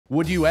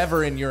Would you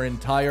ever in your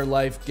entire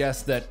life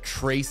guess that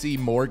Tracy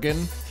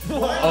Morgan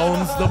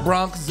owns the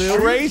BRONX Zoo?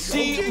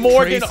 Tracy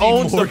Morgan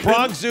owns the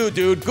BRONX Zoo,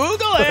 dude.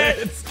 Google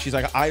it. She's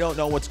like, I don't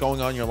know what's going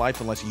on in your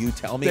life unless you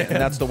tell me, and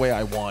that's the way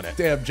I want it.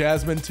 Damn,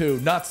 Jasmine too.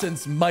 Not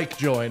since Mike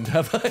joined,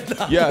 have I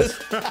not? Yes.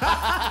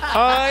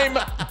 I'm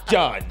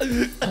done.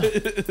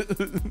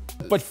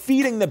 But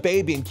feeding the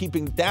baby and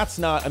keeping, that's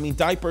not, I mean,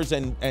 diapers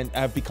and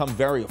have become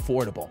very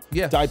affordable.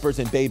 Yeah. Diapers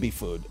and baby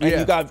food. And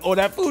you got, oh,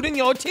 that food in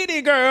your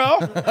titty,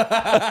 girl.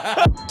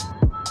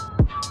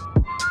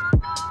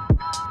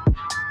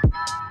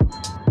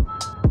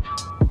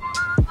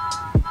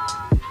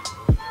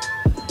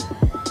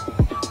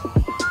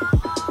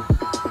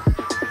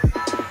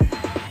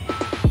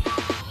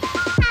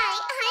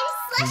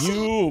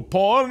 You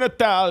porn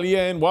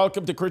Italian.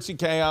 Welcome to Chrissy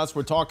Chaos.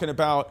 We're talking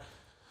about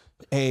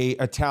a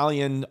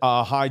Italian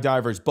high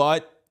diver's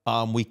butt.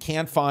 We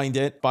can't find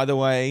it. By the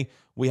way,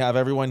 we have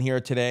everyone here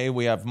today.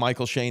 We have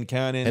Michael Shane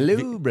Cannon.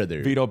 Hello,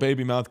 brother. Vito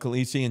Baby Mouth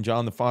Calise and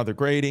John the Father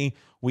Grady.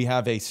 We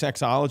have a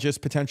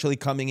sexologist potentially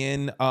coming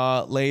in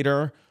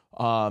later.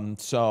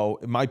 So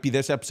it might be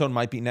this episode,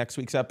 might be next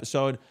week's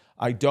episode.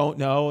 I don't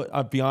know.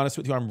 I'll be honest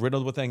with you. I'm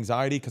riddled with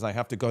anxiety because I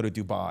have to go to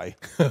Dubai.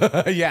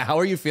 Yeah, how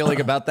are you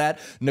feeling about that?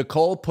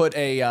 Nicole put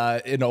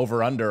an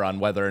over-under on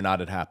whether or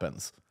not it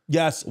happens.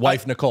 Yes.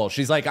 Wife Nicole.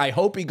 She's like, I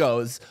hope he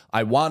goes.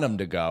 I want him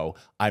to go.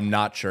 I'm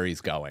not sure he's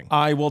going.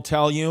 I will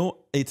tell you,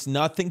 it's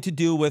nothing to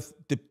do with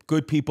the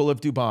good people of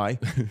Dubai.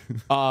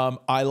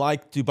 I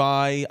like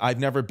Dubai. I've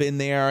never been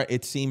there.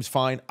 It seems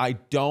fine. I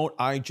do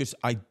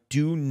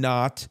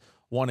not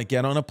want to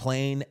get on a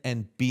plane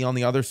and be on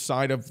the other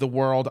side of the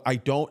world. I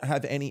don't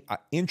have any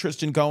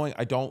interest in going.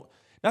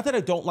 Not that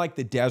I don't like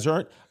the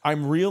desert.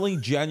 I'm really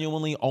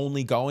genuinely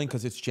only going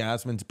because it's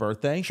Jasmine's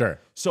birthday. Sure.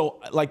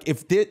 So like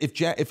if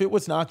it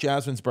was not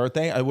Jasmine's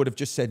birthday, I would have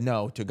just said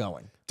no to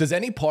going. Does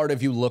any part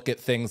of you look at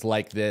things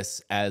like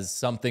this as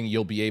something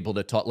you'll be able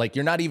to talk? Like,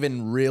 you're not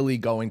even really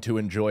going to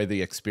enjoy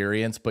the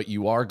experience, but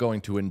you are going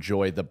to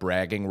enjoy the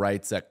bragging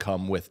rights that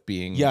come with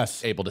being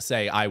able to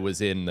say, I was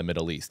in the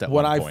Middle East at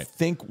one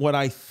point. What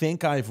I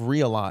think I've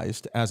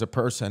realized as a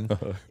person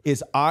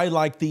is I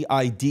like the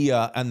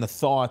idea and the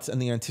thoughts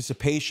and the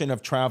anticipation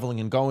of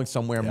traveling and going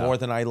somewhere more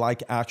than I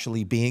like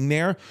actually being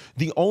there.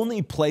 The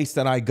only place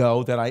that I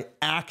go that I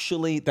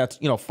actually, that's,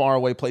 far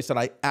away place that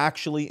I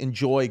actually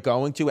enjoy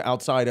going to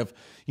outside of,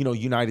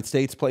 United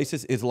States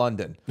places is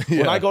London.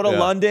 When I go to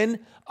London,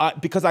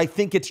 because I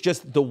think it's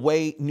just the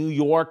way New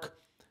York,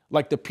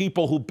 like the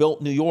people who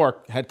built New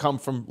York had come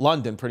from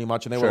London pretty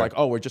much. And they were like,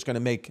 oh, we're just going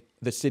to make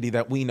the city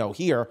that we know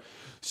here.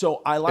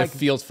 So I like. It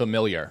feels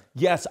familiar.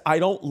 Yes. I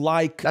don't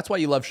like. That's why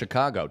you love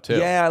Chicago too.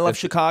 Yeah. I love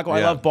Chicago.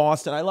 I love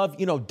Boston. I love,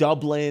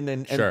 Dublin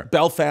and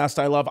Belfast.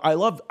 I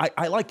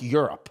like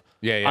Europe.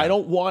 Yeah.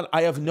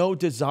 I have no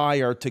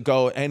desire to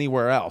go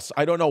anywhere else.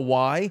 I don't know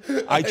why.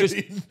 I just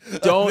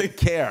don't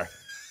care.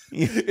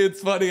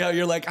 It's funny how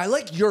you're like, I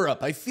like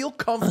Europe. I feel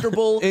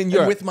comfortable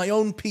with my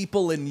own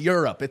people in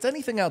Europe. It's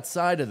anything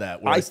outside of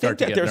that where I start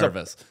to get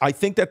nervous. I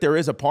think that there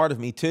is a part of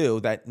me too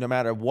that no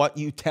matter what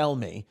you tell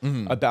me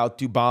about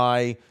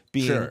Dubai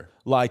being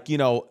like,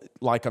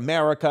 like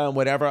America and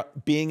whatever,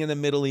 being in the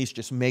Middle East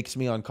just makes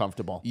me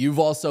uncomfortable. You've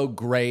also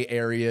gray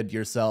area'd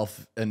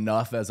yourself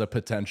enough as a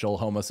potential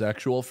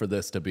homosexual for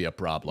this to be a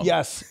problem.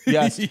 Yes.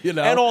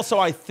 And also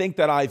I think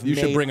that you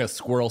should bring a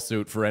squirrel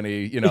suit for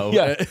any,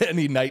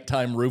 any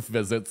nighttime roof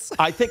visits.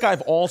 I think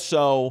I've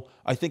also,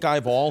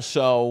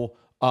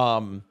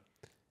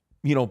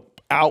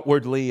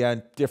 outwardly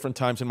at different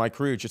times in my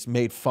career just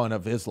made fun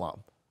of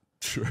Islam.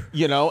 Sure.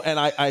 And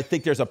I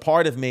think there's a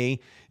part of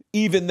me,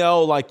 even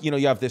though, like,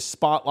 you have this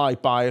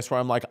spotlight bias where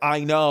I'm like,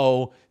 I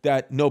know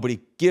that nobody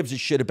gives a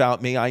shit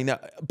about me. I know,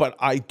 but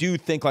I do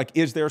think, like,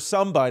 is there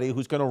somebody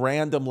who's going to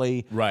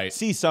randomly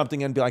see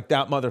something and be like,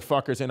 that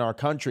motherfucker's in our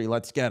country,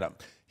 let's get him.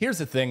 Here's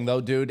the thing, though,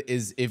 dude,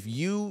 is if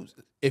you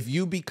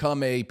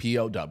become a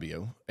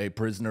POW, a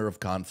prisoner of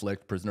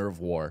conflict, prisoner of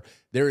war,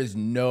 there is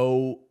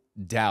no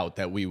doubt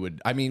that we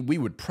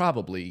would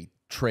probably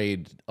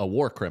trade a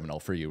war criminal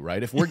for you,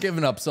 right? If we're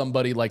giving up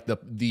somebody like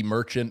the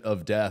Merchant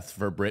of Death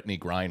for Brittany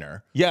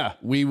Griner,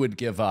 we would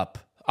give up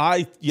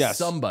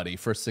somebody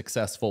for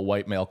successful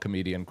white male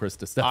comedian Chris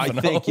Distefano.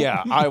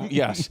 I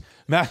think,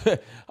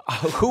 Matt,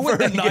 who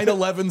would for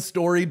 9/11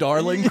 story,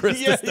 darling,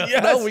 Chris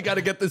Distefano? We got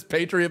to get this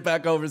Patriot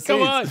back overseas.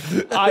 Come on.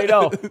 I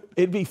know.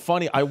 It'd be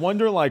funny. I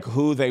wonder, like,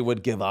 who they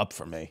would give up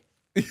for me.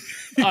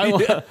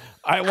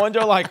 I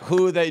wonder, like,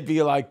 who they'd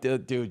be like,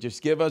 dude,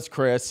 just give us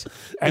Chris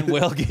and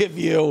we'll give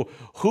you.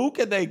 Who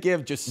could they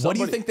give? Just somebody?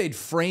 What do you think they'd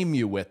frame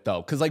you with,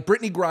 though? Because, like,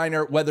 Brittany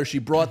Griner, whether she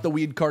brought the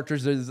weed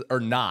cartridges or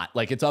not,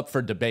 like, it's up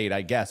for debate,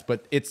 I guess,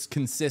 but it's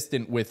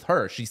consistent with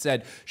her. She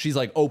said she's,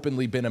 like,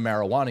 openly been a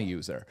marijuana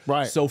user.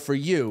 Right. So for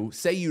you,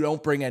 say you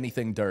don't bring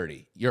anything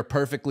dirty. You're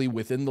perfectly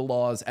within the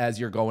laws as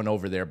you're going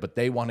over there, but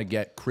they want to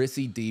get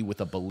Chrissy D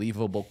with a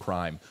believable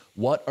crime.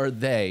 What are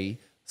they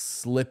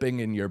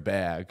slipping in your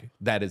bag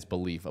that is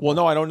believable? Well,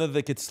 no, I don't know that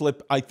they could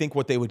slip. I think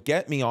what they would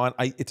get me on,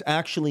 it's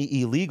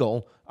actually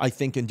illegal, I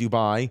think, in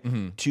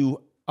Dubai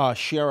to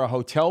share a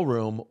hotel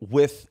room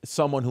with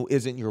someone who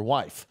isn't your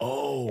wife.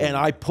 Oh. And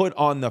I put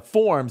on the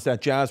forms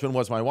that Jasmine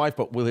was my wife,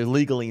 but we're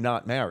legally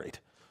not married.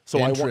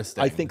 So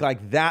I think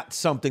like that's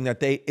something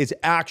that is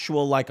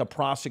actual like a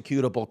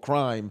prosecutable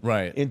crime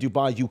in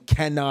Dubai. You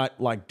cannot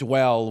like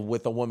dwell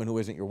with a woman who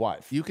isn't your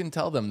wife. You can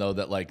tell them though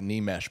that like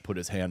Nimesh put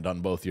his hand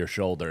on both your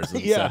shoulders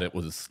and said it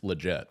was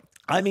legit.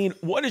 I mean,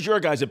 what is your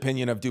guys'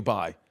 opinion of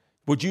Dubai?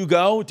 Would you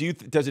go?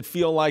 Does it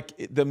feel like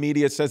the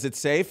media says it's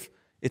safe?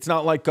 It's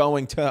not like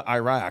going to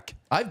Iraq.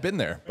 I've been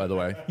there, by the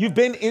way. You've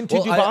been into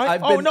Dubai?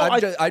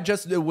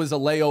 It was a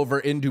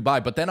layover in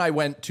Dubai, but then I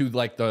went to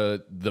like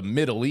the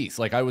Middle East.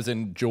 Like I was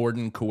in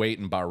Jordan, Kuwait,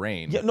 and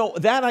Bahrain. Yeah, no,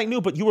 that I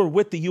knew, but you were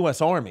with the U.S.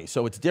 Army,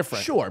 so it's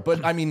different. Sure,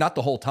 but I mean, not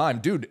the whole time.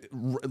 Dude,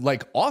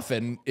 like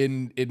often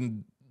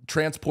in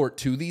transport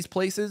to these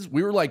places,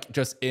 we were like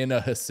just in a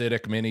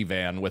Hasidic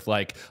minivan with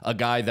like a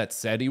guy that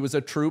said he was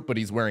a troop, but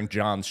he's wearing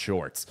John's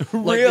shorts.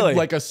 Really?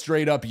 Like a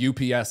straight up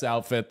UPS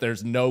outfit.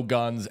 There's no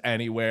guns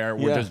anywhere.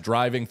 We're just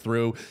driving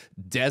through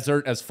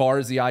desert as far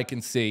as the eye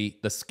can see.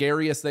 The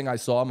scariest thing I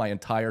saw my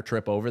entire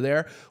trip over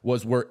there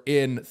was we're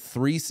in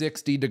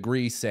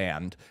 360-degree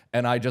sand,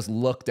 and I just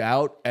looked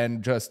out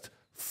and just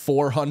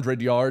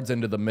 400 yards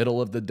into the middle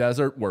of the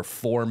desert were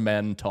 4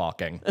 men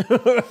talking.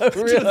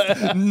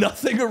 Just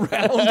nothing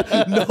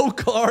around, no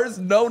cars,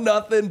 no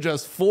nothing,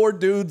 just 4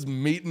 dudes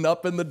meeting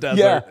up in the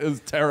desert. It was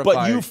terrifying.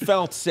 But you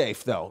felt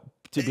safe though,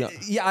 to be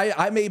honest. Yeah,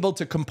 I'm able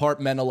to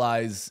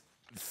compartmentalize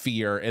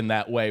fear in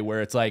that way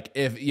where it's like,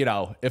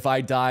 if I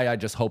die, I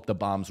just hope the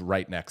bomb's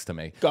right next to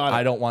me.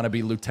 I don't want to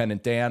be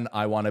Lieutenant Dan.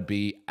 I want to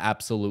be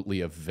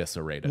absolutely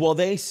eviscerated. Well,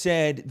 they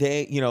said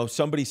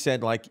somebody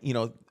said like,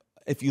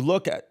 if you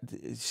look at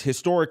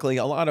historically,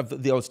 a lot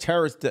of those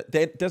terrorists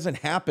that doesn't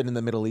happen in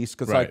the Middle East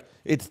because like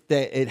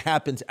it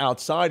happens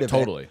outside of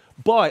it.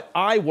 But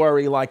I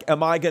worry like,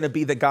 am I going to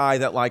be the guy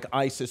that like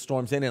ISIS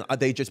storms in and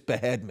they just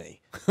behead me?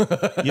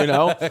 But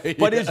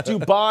is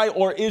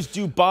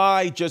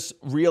Dubai just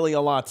really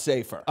a lot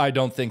safer? I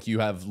don't think you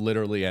have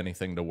literally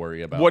anything to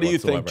worry about. What do you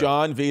think,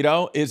 John?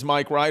 Vito, is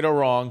Mike right or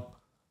wrong?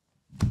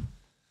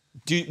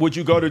 Would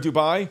you go to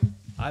Dubai?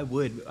 I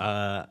would.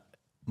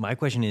 My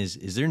question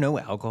is there no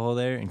alcohol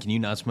there, and can you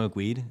not smoke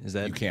weed? Is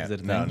that you can't?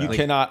 Is that no, you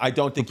cannot. I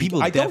don't think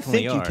people. I don't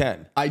think you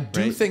can. I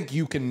do think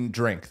you can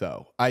drink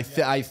though. I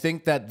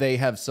think that they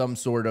have some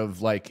sort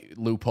of like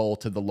loophole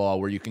to the law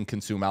where you can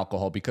consume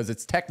alcohol because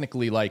it's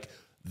technically like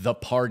the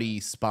party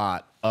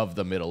spot of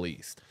the Middle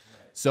East.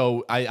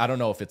 So I don't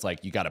know if it's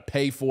like you got to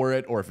pay for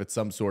it or if it's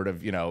some sort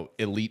of,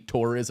 elite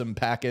tourism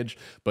package.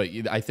 But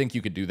I think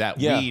you could do that.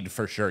 Yeah. Weed,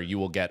 for sure. You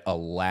will get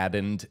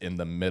Aladdined in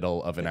the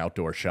middle of an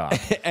outdoor shop.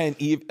 And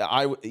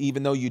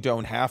even though you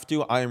don't have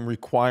to, I am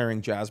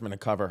requiring Jasmine to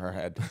cover her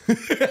head.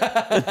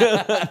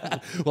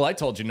 Well, I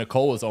told you,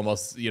 Nicole was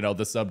almost,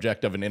 the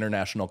subject of an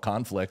international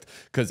conflict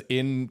because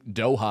in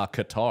Doha,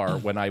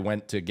 Qatar, when I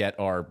went to get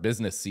our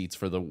business seats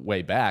for the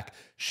way back,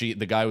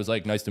 the guy was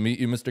like, "Nice to meet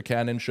you, Mr.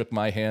 Cannon," shook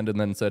my hand and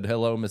then said,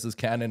 "Hello, Mrs.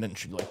 Cannon," and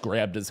she like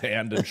grabbed his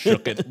hand and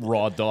shook it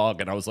raw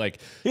dog, and I was like,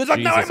 he was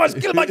like, "Now I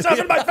must kill myself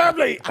and my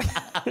family."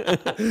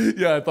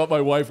 Yeah, I thought my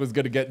wife was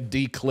gonna get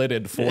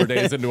declitted 4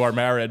 days into our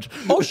marriage.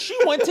 Oh, she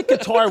went to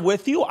Qatar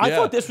with you? I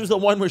thought this was the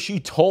one where she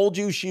told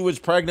you she was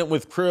pregnant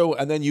with Crew,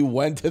 and then you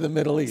went to the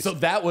Middle East. So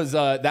that was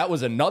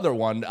another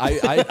one.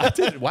 I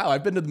did. Wow,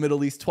 I've been to the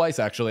Middle East twice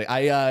actually.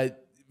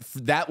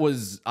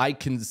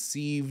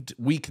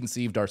 We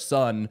conceived our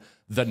son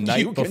the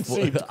night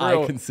before.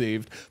 I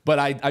conceived, but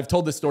I've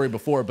told this story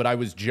before, but I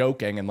was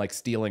joking and like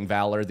stealing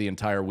valor the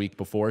entire week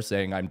before,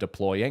 saying I'm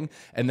deploying,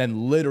 and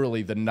then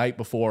literally the night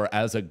before,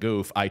 as a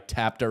goof, I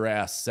tapped her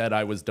ass, said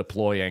I was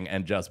deploying,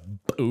 and just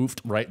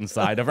boofed right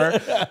inside of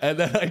her. And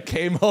then I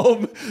came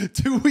home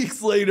 2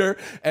 weeks later,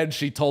 and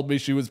she told me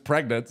she was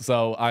pregnant.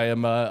 So I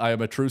am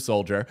a true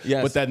soldier.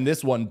 Yes. But then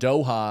this one,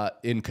 Doha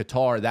in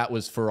Qatar, that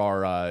was for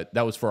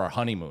our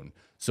honeymoon.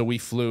 So we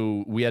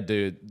flew. We had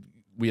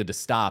to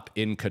stop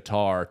in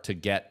Qatar to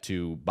get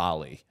to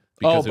Bali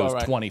because it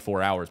was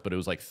 24 hours, but it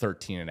was like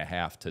 13 and a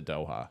half to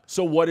Doha.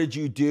 So what did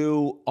you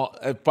do?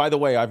 By the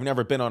way, I've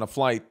never been on a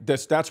flight.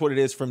 That's what it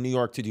is from New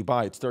York to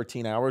Dubai. It's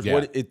 13 hours.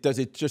 Yeah. Does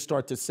it just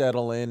start to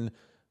settle in?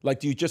 Like,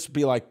 do you just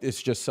be like,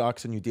 this just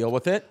sucks and you deal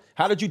with it?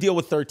 How did you deal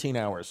with 13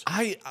 hours?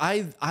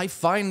 I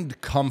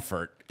find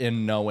comfort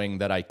in knowing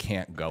that I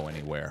can't go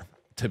anywhere,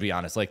 to be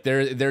honest. Like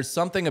there's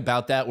something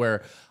about that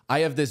where I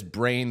have this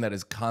brain that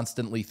is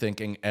constantly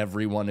thinking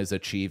everyone is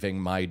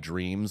achieving my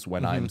dreams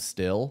when I'm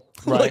still.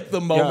 Right. Like the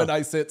moment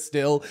I sit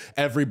still,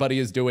 everybody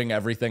is doing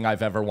everything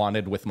I've ever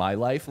wanted with my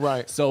life.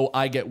 Right. So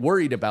I get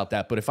worried about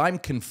that. But if I'm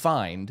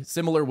confined,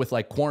 similar with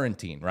like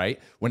quarantine, right?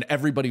 When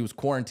everybody was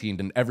quarantined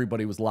and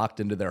everybody was locked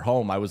into their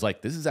home, I was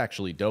like, this is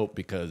actually dope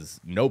because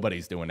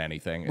nobody's doing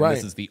anything. And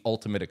this is the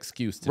ultimate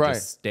excuse to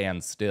just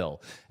stand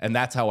still. And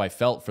that's how I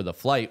felt for the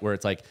flight, where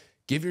it's like,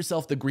 give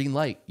yourself the green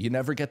light. You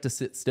never get to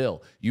sit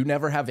still. You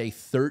never have a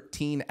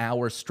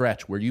 13-hour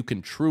stretch where you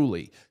can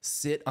truly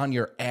sit on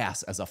your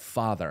ass as a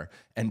father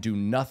and do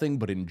nothing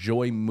but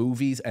enjoy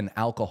movies and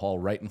alcohol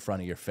right in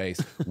front of your face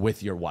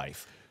with your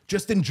wife.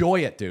 Just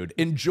enjoy it, dude.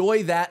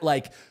 Enjoy that.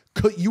 Like,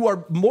 you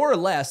are more or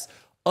less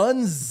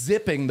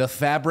unzipping the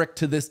fabric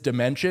to this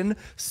dimension,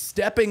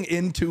 stepping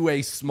into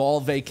a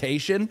small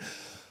vacation,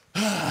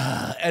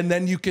 and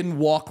then you can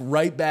walk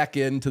right back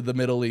into the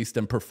Middle East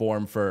and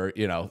perform for,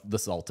 you know, the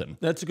Sultan.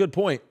 That's a good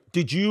point.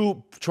 Did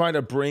you try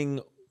to bring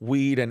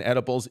weed and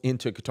edibles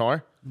into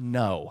Qatar?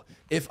 No.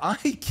 If I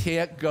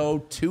can't go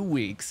 2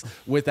 weeks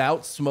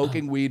without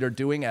smoking weed or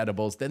doing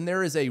edibles, then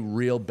there is a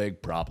real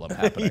big problem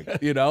happening.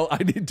 You know,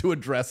 I need to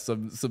address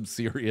some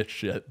serious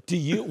shit.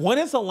 When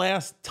is the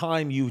last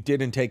time you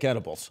didn't take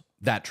edibles?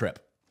 That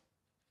trip.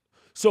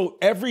 So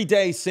every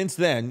day since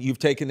then, you've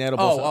taken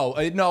edibles?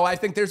 No, I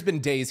think there's been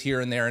days here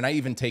and there, and I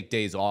even take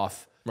days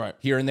off. Right.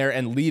 Here and there,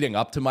 and leading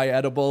up to my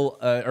edible,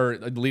 or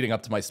leading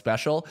up to my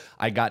special,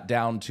 I got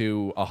down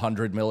to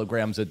 100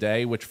 milligrams a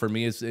day, which for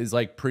me is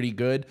like pretty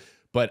good.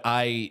 But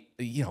I,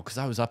 you know, because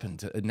I was up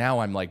into, now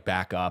I'm like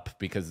back up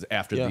because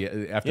after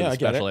the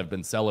special I've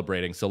been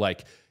celebrating. So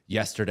like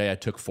yesterday I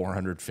took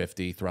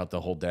 450 throughout the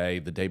whole day.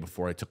 The day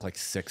before I took like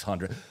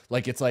 600.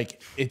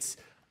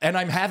 And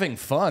I'm having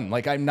fun.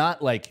 Like I'm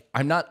not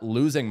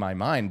losing my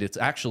mind. It's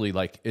actually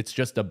like, it's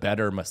just a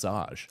better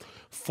massage.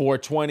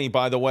 420,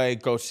 by the way,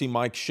 go see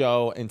Mike's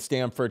show in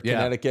Stamford,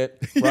 Connecticut.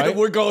 Right? Yeah,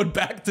 we're going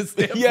back to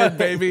Stamford,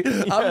 baby.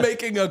 I'm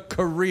making a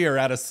career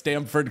out of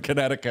Stamford,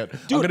 Connecticut.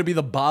 Dude, I'm going to be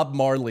the Bob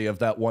Marley of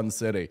that one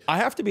city. I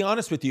have to be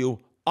honest with you.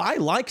 I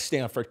like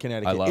Stamford,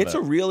 Connecticut. I love it. It's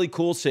a really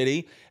cool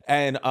city.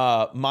 And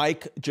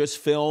Mike just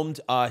filmed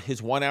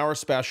his 1 hour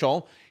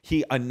special.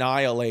 He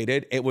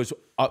annihilated. It was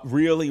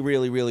really,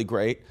 really, really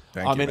great.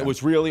 Thank you, man. It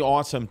was really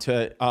awesome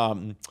to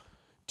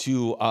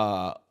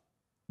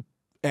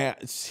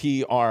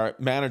see our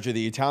manager,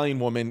 the Italian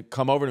woman,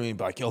 come over to me and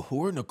be like, yo,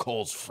 who are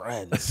Nicole's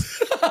friends?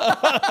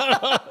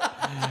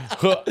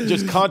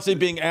 Just constantly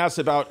being asked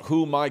about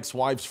who Mike's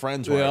wife's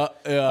friends were.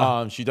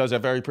 Yeah. She does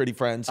have very pretty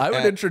friends.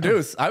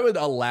 I would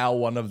allow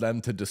one of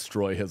them to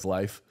destroy his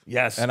life.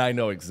 Yes. And I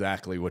know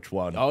exactly which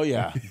one. Oh,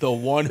 yeah. The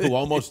one who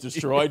almost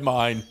destroyed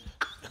mine.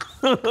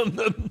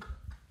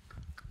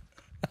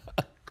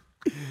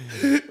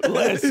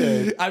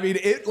 Listen, I mean,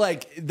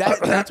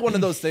 that's one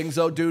of those things,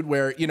 though, dude,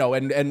 where, you know,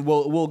 and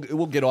we'll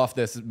get off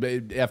this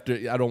after.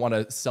 I don't want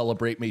to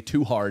celebrate me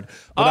too hard,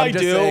 but I'm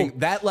just saying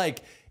that,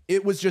 like,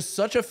 it was just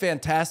such a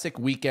fantastic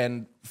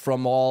weekend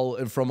from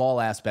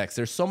all aspects.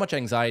 There's so much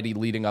anxiety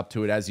leading up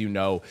to it, as you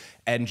know,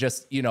 and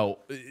just, you know,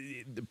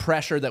 the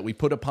pressure that we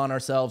put upon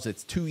ourselves.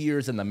 It's 2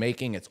 years in the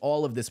making. It's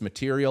all of this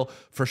material.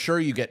 For sure,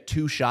 you get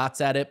 2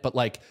 shots at it, but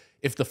like,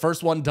 if the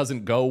first one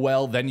doesn't go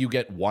well, then you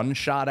get 1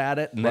 shot at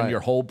it, and then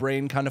your whole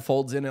brain kind of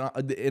folds in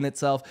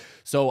itself.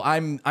 So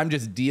I'm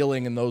just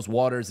dealing in those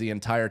waters the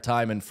entire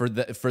time, and for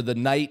the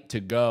night to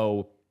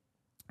go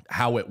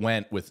how it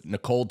went with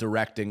Nicole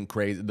directing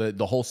crazy,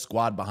 the whole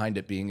squad behind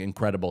it being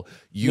incredible.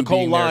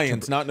 Nicole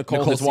Lyons, not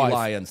Nicole, his wife.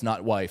 Lyons,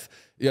 not wife.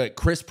 Yeah,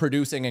 Chris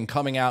producing and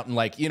coming out and,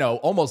 like, you know,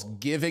 almost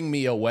giving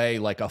me away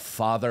like a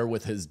father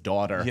with his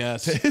daughter.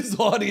 Yes. To his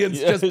audience,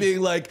 just being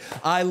like,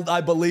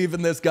 I believe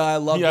in this guy. I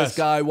love this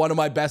guy. One of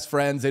my best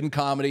friends in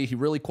comedy. He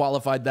really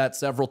qualified that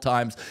several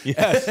times.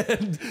 Yes.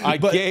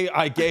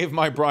 I gave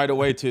my bride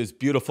away to his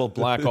beautiful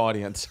black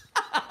audience.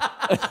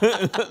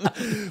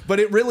 But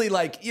it really,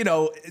 like, you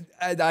know,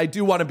 I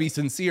do want to be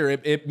sincere.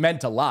 It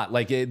meant a lot.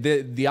 Like,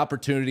 the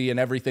opportunity and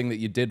everything that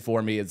you did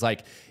for me is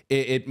like,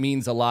 it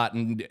means a lot,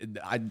 and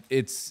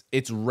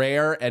it's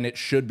rare, and it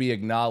should be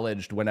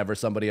acknowledged whenever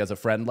somebody has a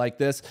friend like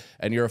this.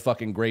 And you're a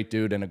fucking great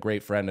dude and a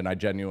great friend, and I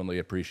genuinely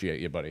appreciate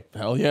you, buddy.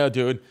 Hell yeah,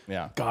 dude.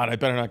 Yeah. God, I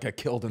better not get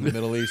killed in the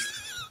Middle East.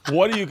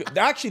 What do you?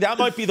 Actually, that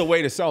might be the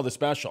way to sell the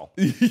special.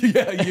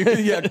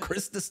 Yeah,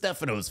 Chris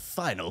Distefano's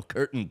final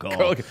curtain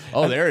call.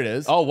 Oh, there it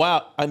is. Oh,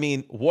 wow. I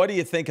mean, what do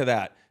you think of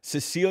that?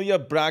 Cecilia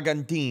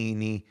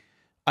Bragantini.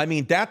 I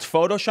mean, that's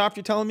Photoshopped,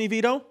 you're telling me,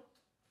 Vito?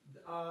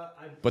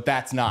 But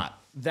that's not.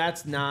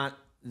 That's not.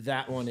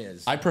 That one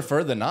is. I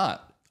prefer the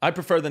not. I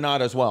prefer the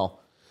not as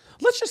well.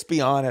 Let's just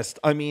be honest.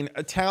 I mean,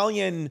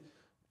 Italian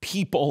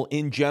people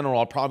in general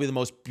are probably the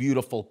most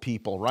beautiful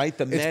people, right?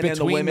 The men and the women. It's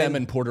between them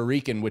and Puerto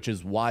Rican, which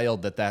is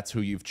wild that that's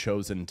who you've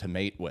chosen to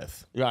mate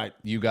with. Right.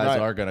 You guys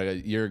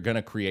you're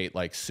gonna create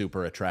like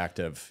super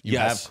attractive. You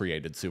have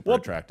created super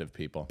attractive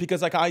people.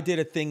 Because like I did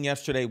a thing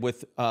yesterday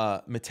with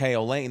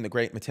Matteo Lane, the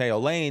great Matteo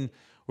Lane.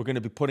 We're going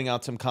to be putting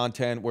out some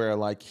content where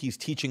like he's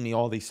teaching me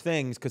all these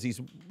things because he's,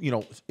 you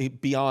know,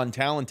 beyond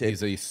talented.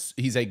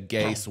 He's a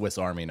gay Swiss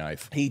Army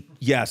knife.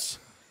 Yes.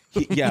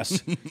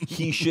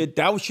 He should.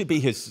 That should be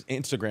his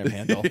Instagram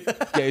handle.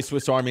 Gay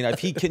Swiss Army knife.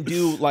 He can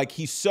do, like,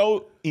 he's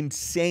so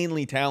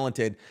insanely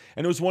talented.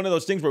 And it was one of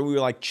those things where we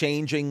were like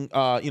changing,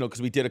 you know,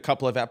 because we did a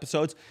couple of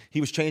episodes. He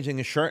was changing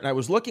his shirt, and I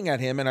was looking at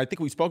him, and I think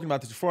we've spoken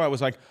about this before. I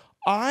was like,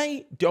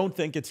 I don't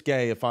think it's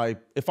gay. If I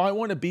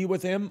want to be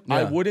with him,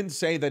 I wouldn't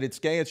say that it's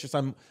gay. It's just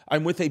I'm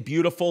with a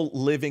beautiful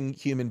living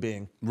human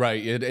being.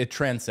 Right. It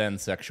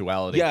transcends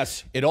sexuality.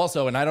 Yes. It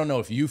also, and I don't know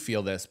if you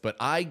feel this, but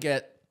I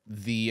get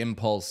the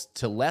impulse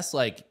to less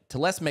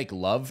make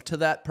love to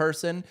that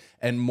person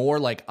and more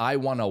like I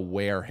want to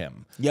wear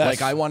him. Yes.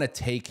 Like I want to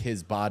take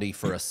his body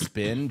for a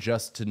spin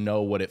just to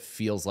know what it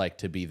feels like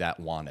to be that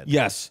wanted.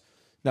 Yes.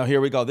 Now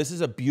here we go. This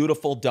is a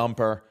beautiful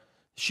dumper.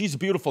 She's a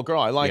beautiful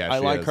girl. I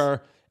like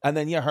her. And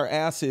then her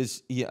ass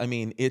is, I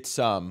mean, it's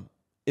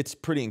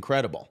pretty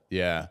incredible.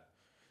 Yeah.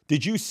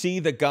 Did you see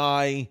the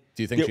guy?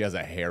 Do you think she has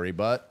a hairy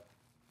butt?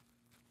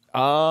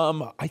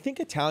 I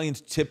think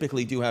Italians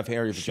typically do have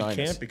hairy vaginas.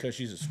 She can't because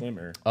she's a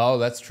swimmer. Oh,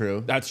 that's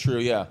true. That's true,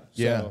 yeah.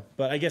 Yeah. So,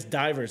 but I guess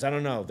divers, I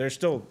don't know. They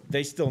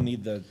still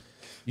need the.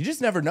 You just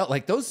never know.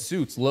 Like those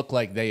suits look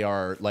like they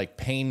are like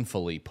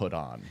painfully put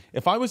on.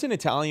 If I was an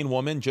Italian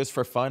woman, just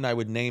for fun, I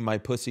would name my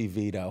pussy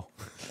Vito.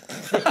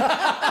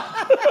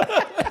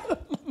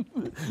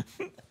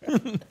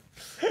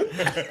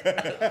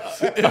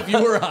 If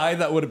you were high,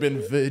 that would have been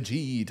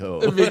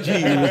Vegito.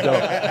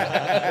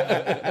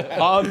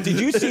 Did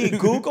you see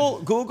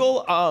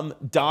Google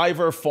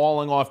diver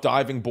falling off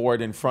diving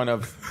board in front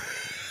of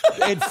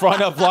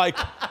like,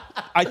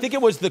 I think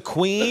it was the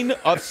queen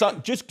of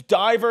some, just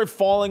diver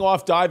falling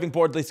off diving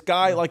board. This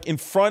guy like in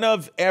front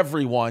of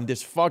everyone,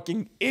 this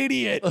fucking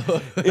idiot.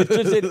 It's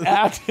just an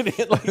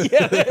accident. Like,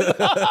 yeah,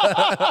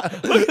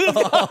 look at this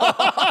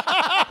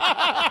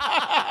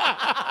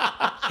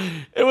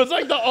It was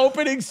like the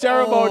opening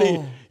ceremony.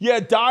 Oh.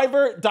 Yeah,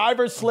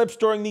 diver slips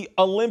during the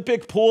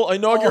Olympic pool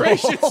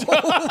inauguration. Oh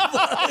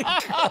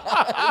my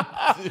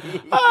God,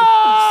 dude.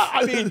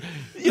 I mean,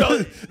 you know,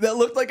 that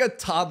looked like a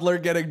toddler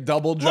getting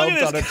double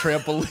jumped on a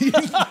trampoline.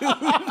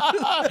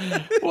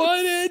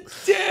 What a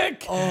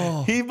dick!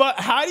 Oh.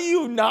 How do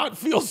you not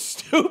feel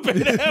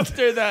stupid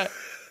after that?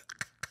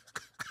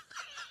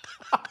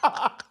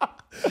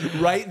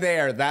 Right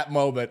there, that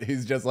moment,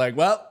 he's just like,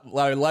 well,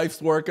 our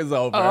life's work is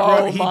over.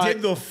 Oh, he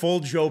did the full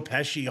Joe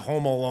Pesci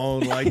Home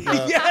Alone, like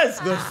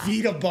the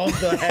feet above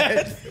the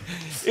head.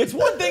 It's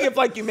one thing if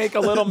like you make a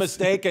little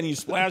mistake and you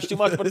splash too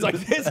much, but it's like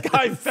this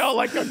guy fell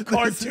like a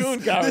cartoon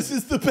guy. This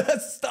is the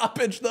best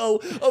stoppage though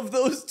of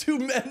those two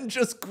men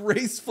just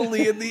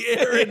gracefully in the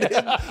air and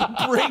him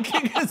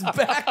breaking his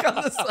back on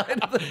the side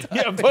of the diving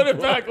Yeah, put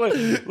it back.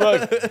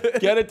 Look,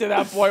 get it to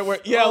that point where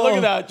look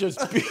at that, just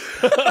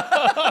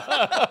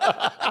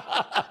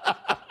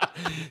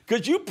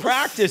because you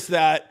practice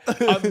that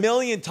a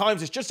million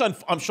times. It's just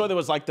I'm sure there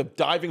was like the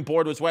diving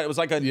board was wet. It was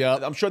like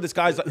I'm sure this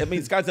guy's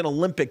this guy's an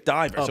Olympic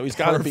diver, so he's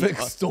got to be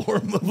perfect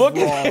storm of look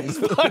wrongs.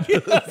 at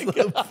his fucking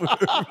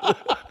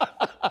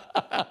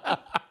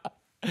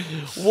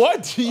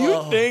What do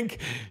you think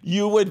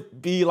you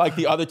would be like?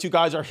 The other two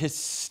guys are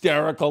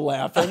hysterical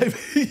laughing.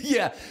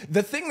 Yeah,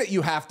 the thing that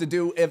you have to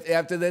do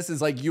after this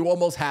is like you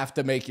almost have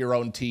to make your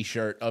own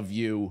T-shirt of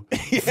you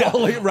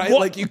falling, right?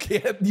 Like you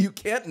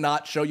can't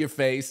not show your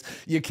face.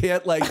 You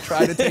can't like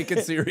try to take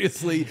it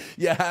seriously.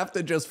 You have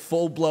to just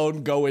full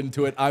blown go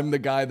into it. I'm the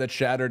guy that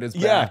shattered his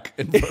back.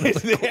 In front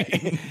of the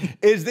queen.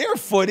 Is there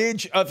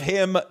footage of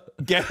him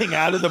getting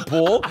out of the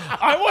pool?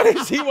 I want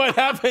to see what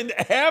happened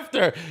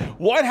after.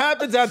 What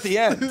happens at the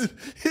end?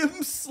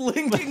 Him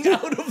slinking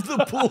out of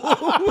the pool.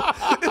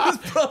 It was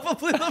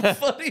probably the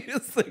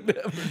funniest thing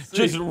to ever see.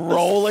 Just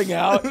rolling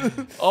out.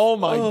 Oh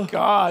my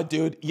God,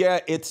 dude. Yeah,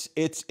 it's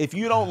if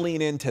you don't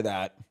lean into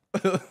that.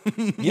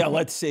 Yeah,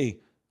 let's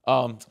see.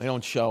 They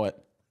don't show it.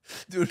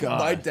 Dude, God.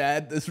 my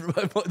dad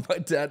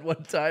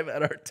one time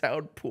at our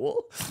town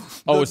pool.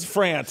 Oh, it was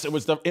France. It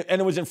was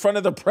it was in front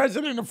of the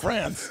president of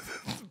France.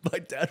 My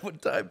dad one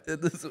time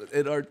did this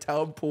in our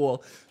town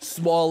pool,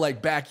 small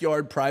like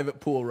backyard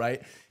private pool,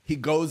 right? He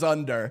goes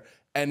under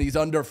and he's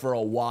under for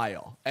a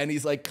while and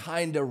he's like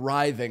kind of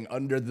writhing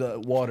under the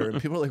water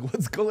and people are like,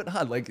 what's going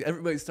on? Like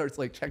everybody starts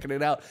like checking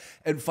it out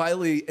and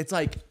finally it's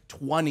like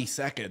 20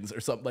 seconds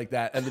or something like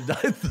that and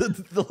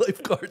the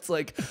lifeguard's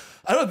like,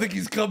 I don't think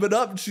he's coming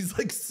up, and she's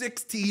like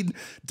 16,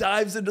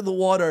 dives into the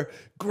water,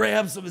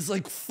 grabs him, is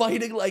like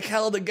fighting like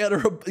hell to get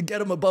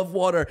him above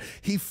water.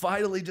 He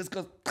finally just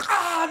goes,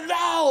 oh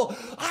no,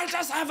 I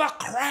just have a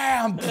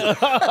cramp.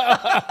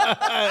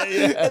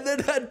 And then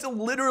had to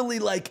literally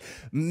like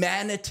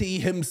manatee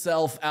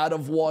himself out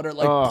of water,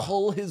 like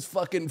pull his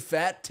fucking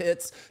fat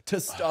tits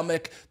to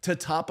stomach to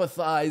top of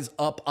thighs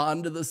up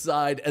onto the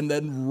side and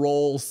then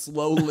roll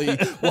slowly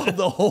while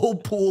the whole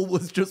pool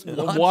was just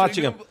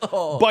watching him.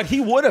 Oh. But he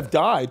would have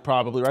died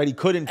probably, right? He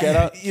couldn't get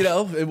up. You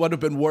know, it would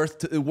have been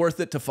worth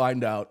it to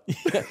find out.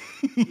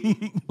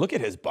 Look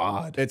at his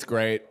bod. It's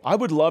great. I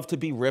would love to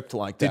be ripped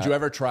like that. Did you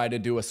ever try to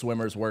do a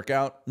swimmer's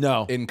workout?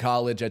 No. In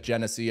college at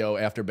Geneseo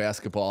after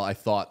basketball, I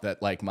thought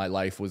that like my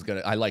life was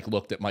gonna. I like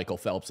looked at Michael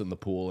Phelps in the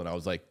pool and I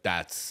was like,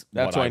 "That's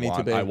what I need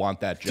to be. I want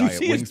that giant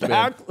do you see his wingspan."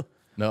 back?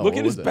 No, look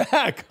at his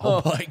back.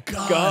 Oh my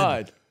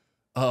God.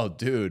 Oh,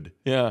 dude.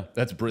 Yeah.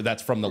 That's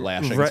from the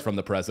lashings from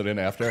the president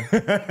after.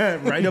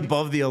 Right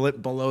above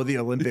below the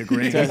Olympic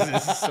rings.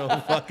 This is so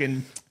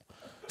fucking.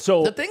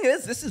 So the thing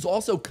is, this is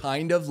also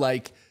kind of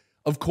like,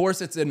 of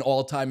course, it's an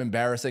all-time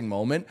embarrassing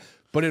moment,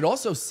 but it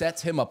also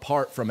sets him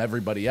apart from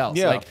everybody else.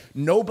 Yeah. Like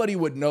nobody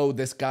would know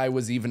this guy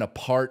was even a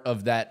part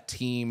of that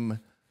team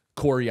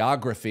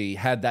choreography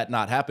had that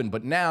not happened.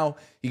 But now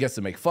he gets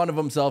to make fun of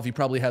himself. He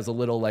probably has a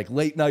little like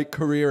late night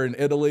career in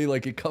Italy.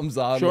 Like it comes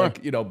on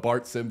like, you know,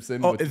 Bart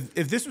Simpson. Oh,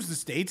 if this was the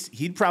States,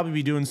 he'd probably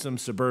be doing some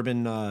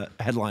suburban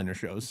headliner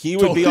shows. He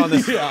would be on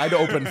this. Yeah, I'd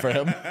open for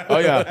him. Oh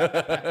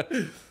yeah.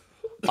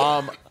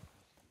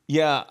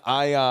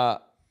 Yeah,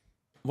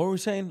 what were we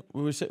saying?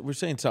 We're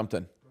saying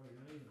something.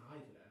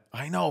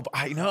 I know.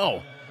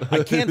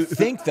 I can't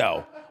think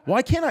though.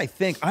 Why can't I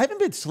think? I haven't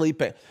been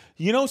sleeping.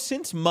 You know,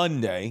 since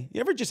Monday, you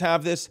ever just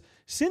have this?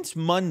 Since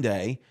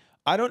Monday,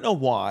 I don't know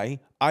why,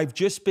 I've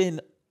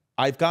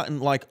gotten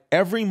like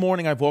every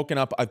morning I've woken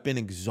up, I've been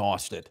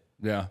exhausted.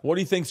 Yeah. What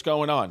do you think's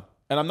going on?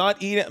 And I'm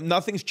not eating,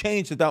 nothing's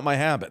changed about my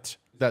habits.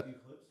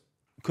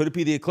 Could it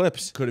be the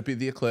eclipse? Could it be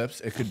the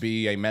eclipse? It could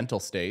be a mental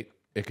state.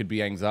 It could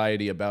be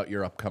anxiety about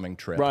your upcoming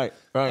trip. Right.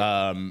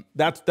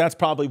 That's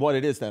probably what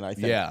it is then, I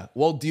think. Yeah.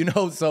 Well, do you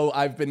know, so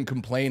I've been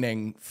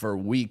complaining for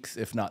weeks,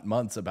 if not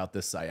months, about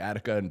this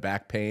sciatica and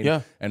back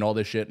pain and all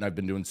this shit. And I've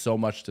been doing so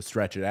much to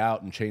stretch it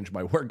out and change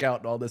my workout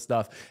and all this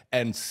stuff.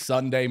 And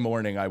Sunday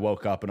morning, I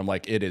woke up and I'm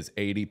like, it is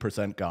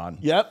 80% gone.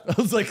 Yep. I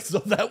was like, so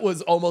that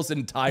was almost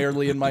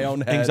entirely in my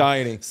own head.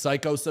 Anxiety.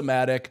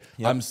 Psychosomatic.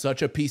 Yep. I'm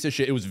such a piece of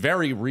shit. It was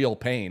very real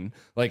pain.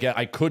 Like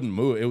I couldn't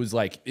move. It was,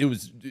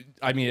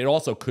 I mean, it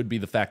also could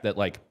be the fact that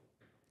like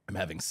I'm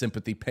having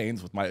sympathy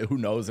pains with who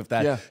knows if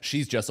that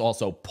she's just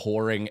also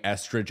pouring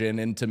estrogen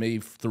into me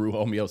through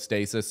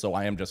homeostasis, so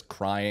I am just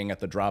crying at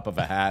the drop of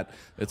a hat.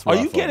 It's Are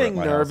you getting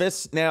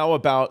nervous now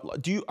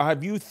about,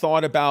 have you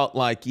thought about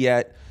like,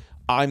 yet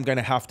I'm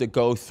gonna have to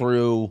go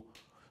through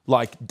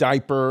like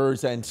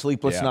diapers and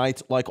sleepless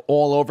nights like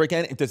all over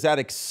again? Does that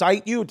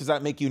excite you? Does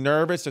that make you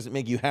nervous? Does it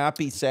make you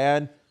happy,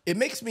 sad? It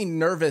makes me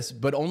nervous,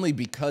 but only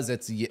because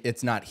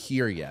it's not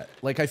here yet.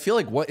 Like I feel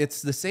like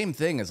it's the same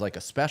thing as like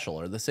a special,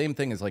 or the same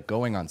thing as like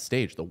going on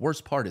stage. The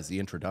worst part is the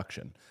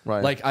introduction.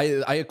 Right. Like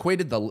I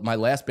equated my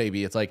last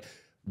baby. It's like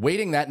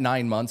waiting that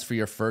 9 months for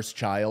your first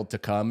child to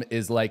come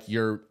is like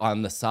you're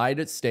on the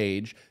side of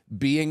stage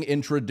being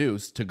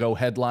introduced to go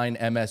headline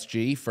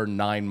MSG for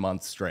 9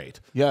 months straight.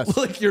 Yes.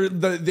 Like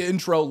the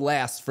intro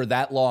lasts for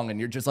that long, and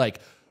you're just like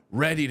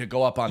ready to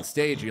go up on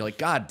stage. And you're like,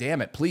 God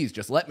damn it, please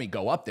just let me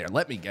go up there.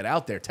 Let me get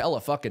out there. Tell a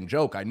fucking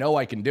joke. I know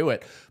I can do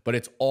it, but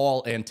it's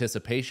all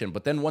anticipation.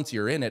 But then once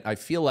you're in it, I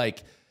feel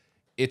like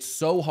it's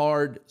so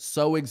hard,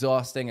 so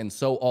exhausting, and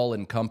so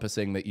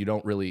all-encompassing that you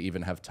don't really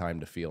even have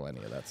time to feel any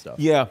of that stuff.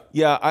 Yeah,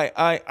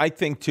 I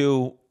think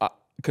too,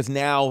 because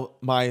now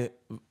my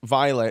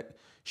Violet,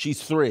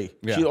 she's 3.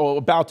 Yeah. She's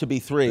about to be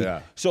 3.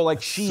 Yeah. So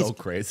like she's so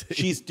crazy.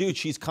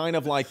 She's kind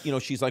of like, you know,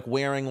 she's like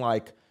wearing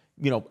like,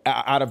 you know,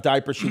 out of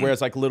diapers, she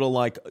wears like little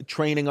like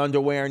training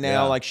underwear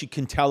now. Yeah. Like she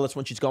can tell us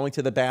when she's going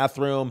to the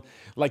bathroom.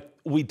 Like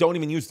we don't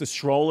even use the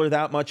stroller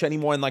that much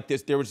anymore. And like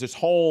there was this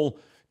whole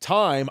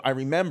time, I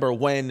remember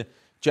when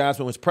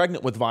Jasmine was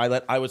pregnant with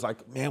Violet, I was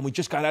like, man, we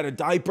just got out of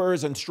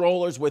diapers and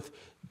strollers with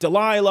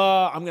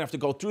Delilah. I'm gonna have to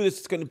go through this.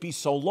 It's gonna be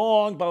so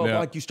long. But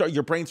like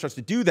your brain starts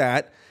to do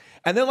that.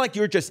 And then like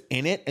you're just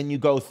in it and you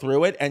go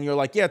through it and you're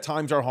like, yeah,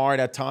 times are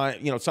hard at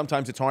times, you know,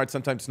 sometimes it's hard,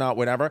 sometimes it's not,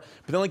 whatever.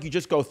 But then like you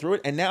just go through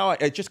it. And now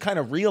I just kind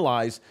of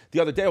realized the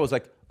other day, I was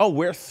like, oh,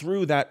 we're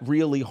through that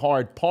really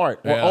hard part.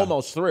 We're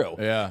almost through.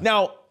 Yeah.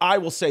 Now, I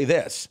will say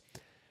this.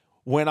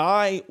 When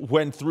I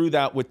went through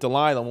that with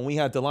Delilah, when we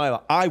had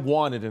Delilah, I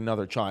wanted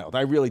another child.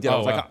 I really did. I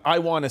was like, I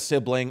want a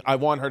sibling. I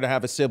want her to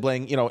have a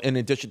sibling, you know, in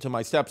addition to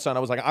my stepson. I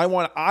was like, I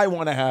want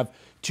to have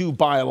 2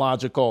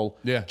 biological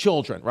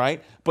children,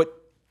 right? But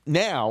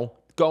now,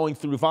 going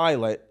through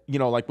Violet, you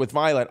know, like with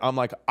Violet, I'm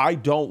like, I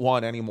don't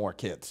want any more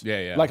kids.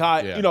 Yeah. Like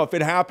you know, if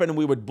it happened,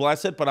 we would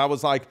bless it. But I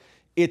was like,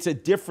 it's a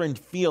different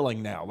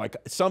feeling now. Like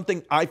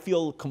something I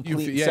feel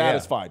completely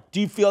satisfied.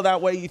 Do you feel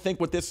that way? You think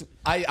with this?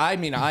 I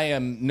mean, I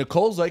am.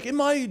 Nicole's like, in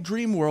my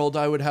dream world,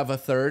 I would have a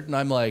third, and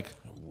I'm like,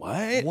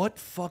 what? What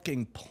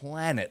fucking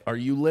planet are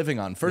you living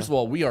on? First of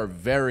all, we are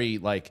very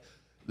like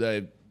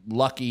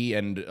lucky,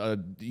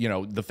 and you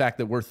know, the fact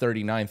that we're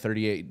 39,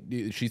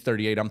 38, she's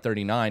 38, I'm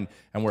 39,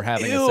 and we're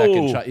having a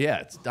second child.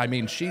 Yeah, I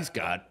mean, she's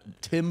got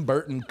Tim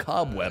Burton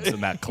cobwebs in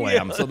that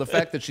clam. So the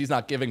fact that she's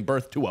not giving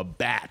birth to a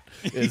bat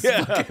is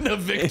fucking a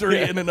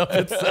victory in and of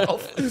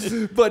itself.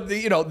 But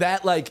you know,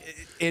 that like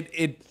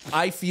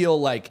I feel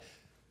like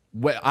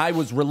I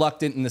was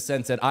reluctant in the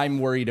sense that I'm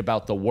worried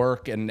about the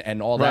work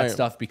and all that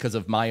stuff because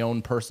of my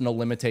own personal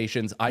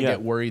limitations. I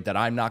get worried that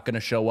I'm not going to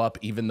show up,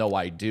 even though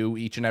I do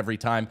each and every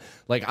time.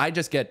 Like I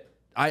just get,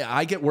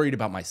 I get worried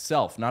about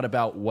myself, not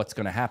about what's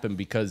going to happen,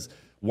 because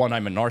 1,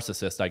 I'm a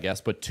narcissist, I guess,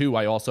 but 2,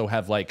 I also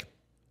have like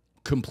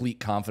complete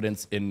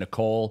confidence in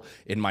Nicole,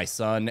 in my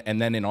son,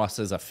 and then in us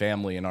as a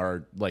family, and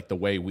our like the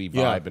way we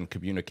vibe and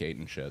communicate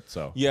and shit.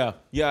 So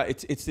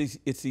it's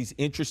these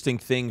interesting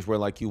things where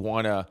like you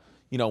want to,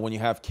 you know, when you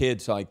have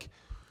kids, like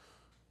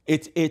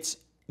it's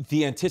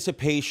the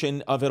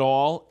anticipation of it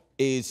all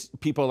is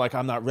people are like,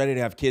 I'm not ready to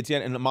have kids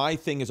yet. And my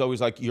thing is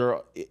always like,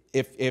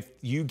 if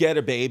you get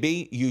a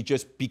baby, you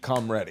just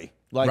become ready.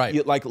 Like,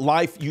 Right. like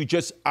life, you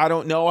just, I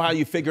don't know how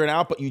you figure it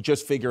out, but you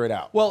just figure it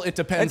out. Well, it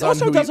depends It on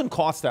also who doesn't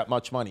cost that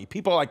much money.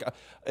 People are like,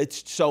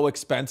 it's so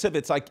expensive.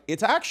 It's like,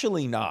 it's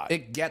actually not.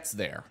 it gets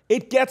there.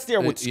 It gets there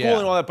with school yeah.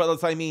 and all that,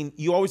 but I mean,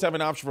 you always have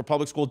an option for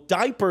public school.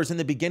 Diapers in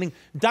the beginning,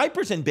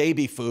 diapers and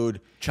baby food.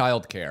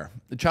 Childcare.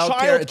 The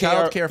Childcare,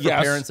 childcare for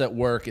yes. parents at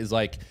work is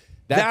like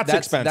That's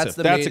expensive.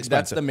 That's expensive.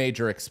 That's the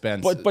major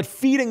expense. But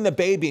feeding the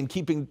baby and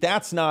keeping,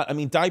 that's not, I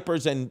mean,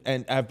 diapers and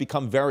have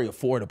become very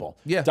affordable.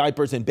 Yeah.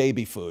 Diapers and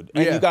baby food.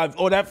 And Yeah. you got,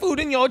 oh, that food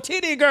in your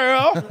titty,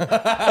 girl.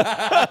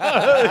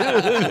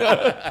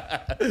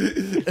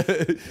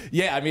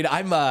 yeah, I mean,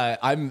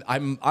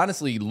 I'm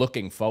honestly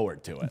looking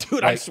forward to it.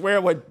 Dude, I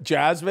swear when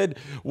Jasmine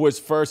was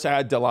first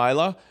had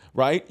Delilah,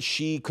 right?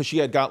 Because she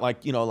had got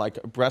like, you know,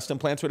 like breast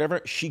implants or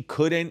whatever, she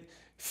couldn't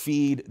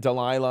feed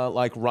Delilah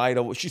like right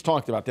away. She's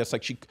talked about this,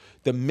 like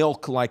the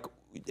milk, like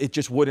it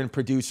just wouldn't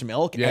produce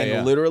milk. Yeah, and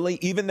yeah. literally,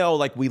 even though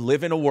like we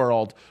live in a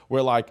world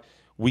where like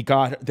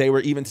they were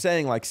even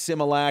saying like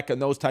Similac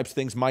and those types of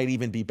things might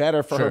even be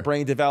better for her Sure.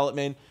 brain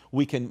development.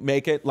 We can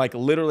make it like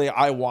literally.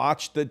 I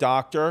watched the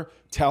doctor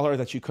tell her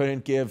that she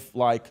couldn't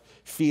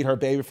feed her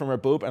baby from her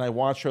boob, and I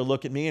watched her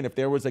look at me. And if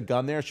there was a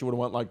gun there, she would have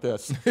went like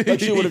this. Like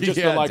she would have just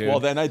Yeah, been like, dude. "Well,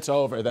 then it's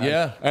over." Then,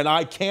 Yeah. and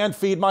I can't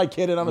feed my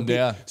kid, and I'm a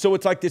Yeah. So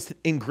it's like this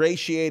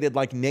ingratiated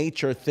like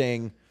nature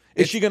thing.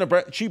 Is she gonna?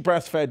 She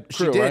breastfed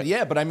She Crew, did, right?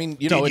 yeah, but I mean,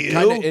 you know, Did it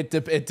kind you?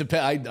 of it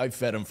depends. I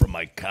fed him from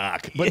my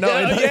cock, but no,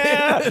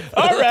 Yeah,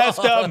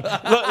 arrest him.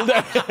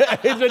 Arrest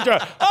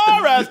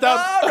him.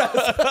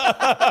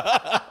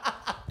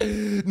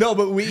 no,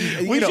 but we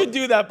should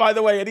do that, by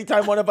the way.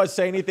 Anytime one of us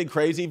say anything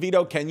crazy,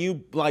 Vito, can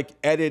you like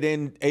edit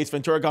in Ace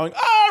Ventura going,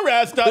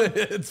 arrest him?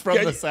 It's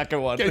from the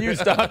second one. Can you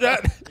stop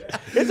that?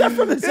 Is that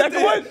from the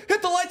second one?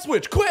 Hit the light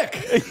switch, quick!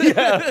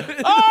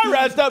 Yeah.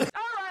 Arrest him.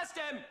 Arrest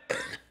him!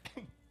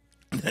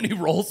 Then he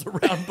rolls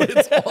around, but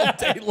it's all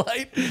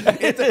daylight.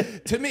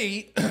 To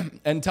me,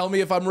 and tell me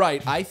if I'm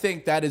right, I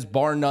think that is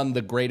bar none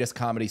the greatest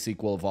comedy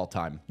sequel of all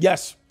time.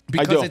 Yes.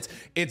 I Because do.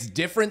 it's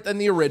different than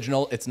the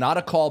original. It's not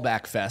a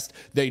callback fest.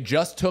 They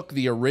just took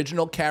the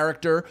original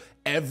character,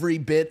 every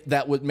bit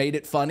that made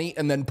it funny,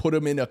 and then put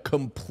him in a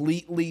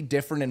completely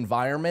different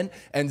environment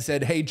and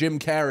said, "Hey, Jim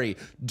Carrey,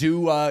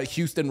 do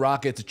Houston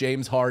Rockets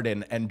James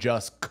Harden and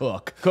just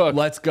cook.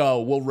 Let's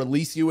go. We'll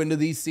release you into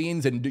these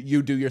scenes and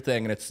you do your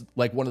thing." And it's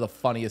like one of the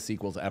funniest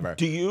sequels ever.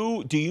 Do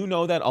you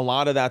know that a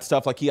lot of that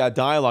stuff, like he had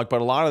dialogue, but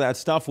a lot of that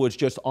stuff was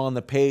just on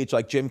the page,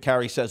 like Jim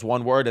Carrey says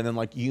one word and then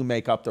like you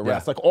make up the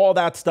rest. Yeah. Like all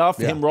that stuff,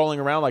 Yeah. him rolling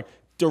around, like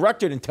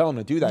director didn't tell him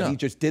to do that. No. He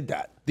just did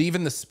that.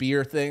 Even the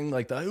spear thing,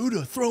 like the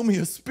Uda, throw me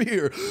a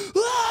spear.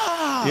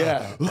 Ah!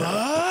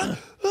 Yeah.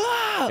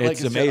 Like,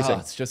 amazing.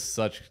 It's just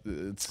such,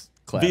 it's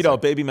classic. Vito,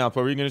 Baby Mouth,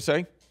 what were you going to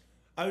say?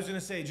 I was going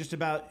to say just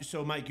about,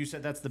 so Mike, you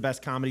said that's the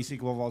best comedy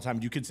sequel of all time.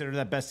 Do you consider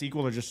that best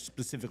sequel or just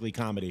specifically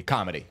comedy?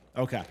 Comedy.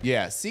 Okay.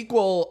 Yeah,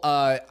 sequel.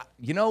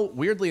 You know,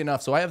 weirdly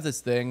enough, so I have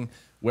this thing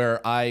where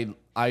I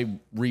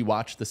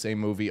rewatch the same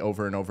movie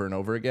over and over and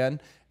over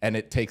again, and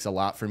it takes a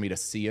lot for me to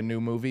see a new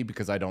movie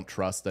because I don't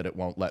trust that it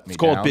won't let me. It's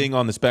called down. being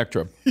on the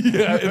spectrum.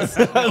 Yeah, it's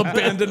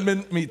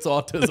abandonment meets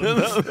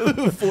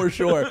autism for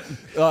sure.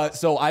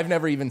 So I've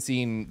never even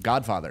seen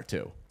Godfather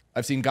 2.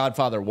 I've seen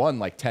Godfather 1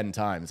 like 10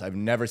 times. I've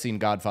never seen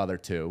Godfather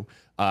 2.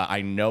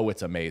 I know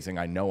it's amazing.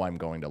 I know I'm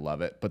going to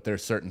love it, but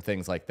there's certain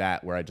things like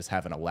that where I just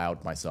haven't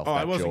allowed myself that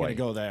I wasn't joy. going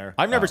to go there.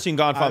 I've never seen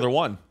Godfather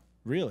 1.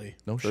 Really?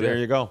 No So shit. there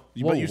you go.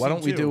 Whoa, but you've why seen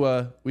don't we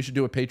two. we should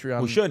do a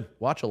Patreon We should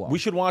watch along. We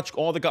should watch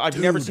all the. I've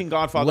never seen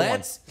Godfather 1.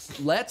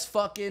 Let's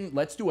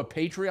do a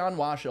Patreon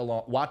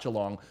watch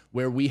along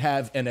where we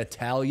have an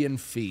Italian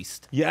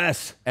feast.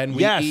 Yes. And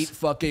we eat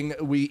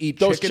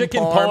those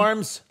chicken parm.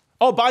 parms.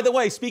 Oh, by the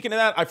way, speaking of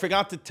that, I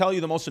forgot to tell you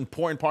the most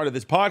important part of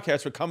this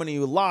podcast. We're coming to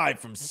you live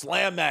from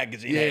Slam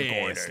Magazine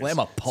headquarters. Slam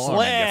a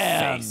parm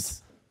in your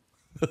face.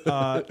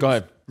 Go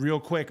ahead. Real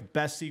quick,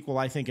 best sequel,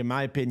 I think, in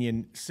my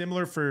opinion,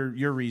 similar for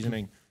your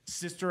reasoning,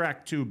 Sister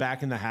Act 2,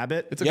 Back in the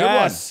Habit. It's a good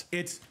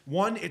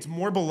one. It's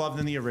more beloved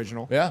than the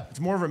original. Yeah. It's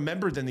more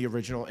remembered than the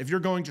original. If you're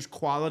going just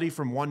quality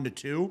from 1 to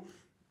 2,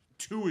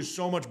 2 is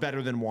so much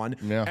better than 1.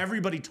 Yeah.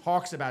 Everybody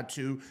talks about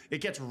 2. It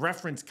gets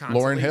referenced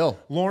constantly. Lauryn Hill.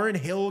 Lauryn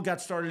Hill got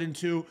started in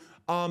 2.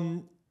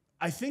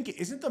 I think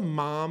isn't the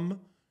mom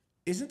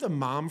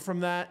from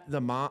that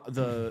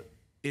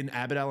in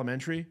Abbott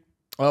Elementary?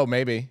 Oh,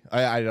 maybe.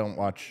 I don't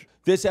watch.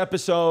 This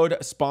episode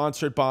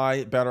sponsored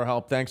by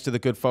BetterHelp. Thanks to the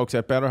good folks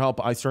at BetterHelp.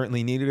 I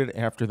certainly needed it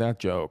after that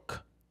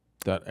joke.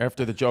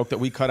 After the joke that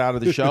we cut out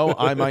of the show,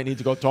 I might need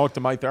to go talk to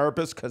my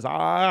therapist because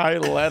I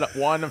let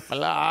one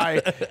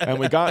fly and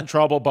we got in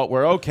trouble, but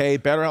we're okay.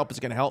 BetterHelp is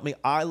going to help me.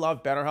 I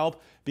love BetterHelp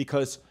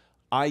because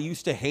I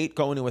used to hate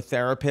going to a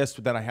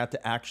therapist that I had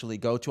to actually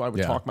go to. I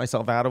would talk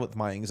myself out of it with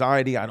my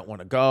anxiety. I don't want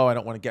to go. I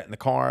don't want to get in the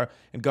car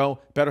and go.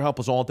 BetterHelp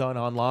was all done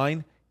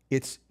online.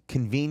 It's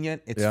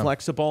convenient. It's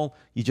flexible.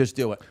 You just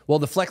do it. Well,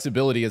 the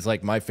flexibility is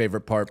like my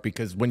favorite part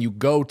because when you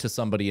go to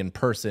somebody in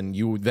person,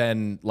 you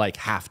then like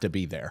have to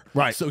be there.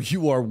 Right. So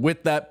you are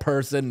with that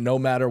person no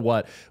matter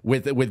what.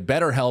 With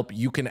BetterHelp,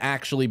 you can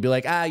actually be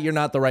like, you're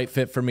not the right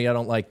fit for me. I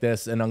don't like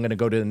this. And I'm going to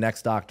go to the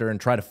next doctor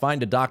and try to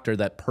find a doctor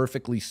that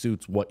perfectly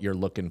suits what you're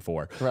looking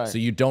for. Right. So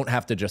you don't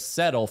have to just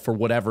settle for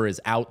whatever is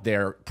out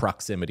there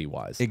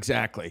proximity-wise.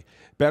 Exactly.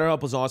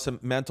 BetterHelp is awesome.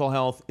 Mental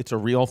health, it's a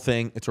real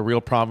thing. It's a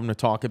real problem to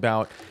talk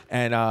about.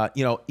 And,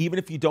 you know, even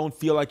if you don't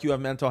feel like you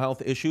have mental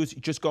health issues, you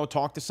just go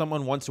talk to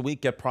someone once a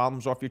week, get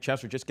problems off your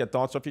chest or just get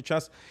thoughts off your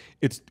chest.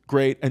 It's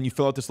great. And you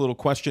fill out this little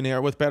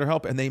questionnaire with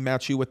BetterHelp and they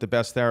match you with the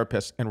best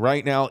therapist. And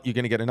right now, you're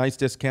going to get a nice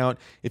discount.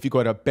 If you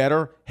go to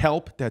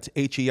BetterHelp, that's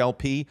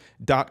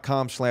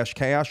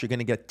HELP.com/chaos, you're going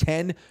to get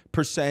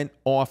 10%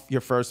 off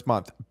your first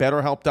month.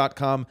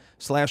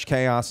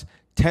 BetterHelp.com/chaos.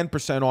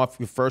 10% off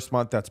your first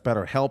month. That's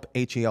BetterHelp,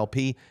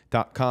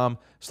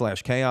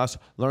 HELP.com/chaos.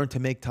 Learn to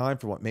make time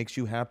for what makes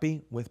you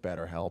happy with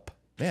BetterHelp.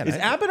 Man, Is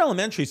Abbott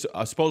Elementary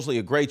supposedly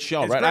a great show,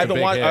 right? great. I haven't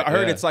Big watched. hit, I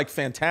heard yeah. it's like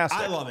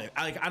fantastic. I love it.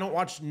 I don't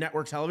watch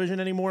network television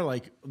anymore.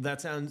 Like that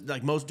sounds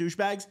like most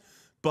douchebags,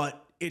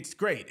 but it's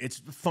great.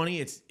 It's funny.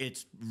 It's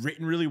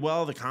written really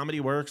well. The comedy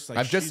works. Like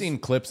I've just seen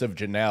clips of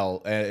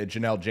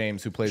Janelle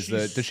James, who plays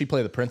does she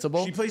play the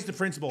principal? She plays the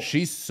principal.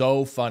 She's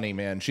so funny,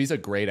 man. She's a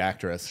great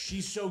actress.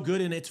 She's so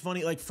good, and it's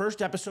funny. Like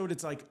first episode,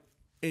 it's like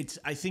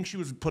I think she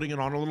was putting it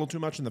on a little too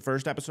much in the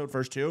first episode,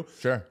 first two.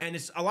 Sure. And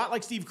it's a lot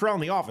like Steve Carell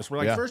in The Office,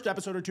 where like first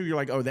episode or two, you're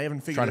like, oh, they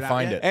haven't figured Trying it to out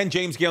find yet. it. And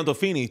James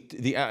Gandolfini,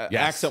 the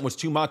accent was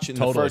too much in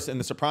the first in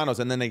The Sopranos,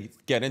 and then they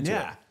get into it.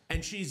 Yeah,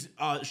 and she's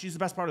the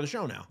best part of the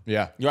show now.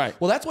 Yeah. Right.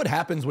 Well, that's what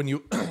happens when you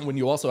when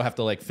you also have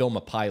to like film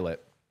a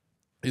pilot.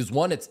 Is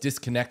one, it's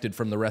disconnected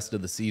from the rest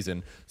of the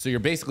season. So you're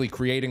basically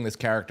creating this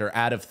character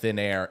out of thin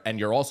air, and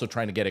you're also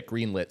trying to get it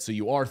greenlit. So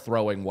you are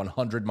throwing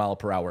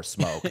 100-mile-per-hour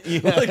smoke.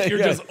 Like you're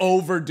just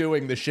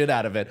overdoing the shit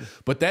out of it.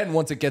 But then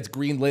once it gets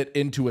greenlit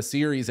into a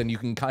series and you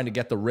can kind of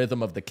get the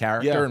rhythm of the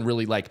character and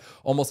really like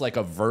almost like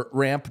a vert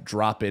ramp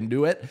drop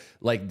into it,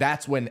 like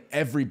that's when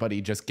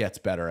everybody just gets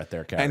better at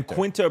their character. And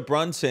Quinta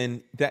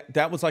Brunson,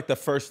 that was like the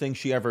first thing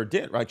she ever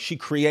did, right? She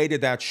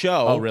created that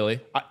show. Oh, really?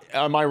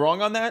 Am I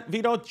wrong on that,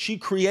 Vito? She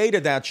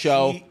created that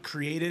show. She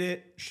created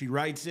it. She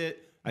writes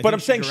it. But I'm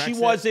saying she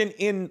wasn't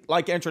in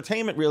like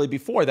entertainment really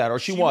before that, or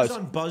she was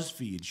on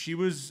BuzzFeed. She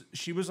was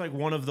like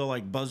one of the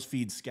like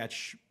BuzzFeed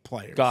sketch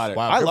players. Got it.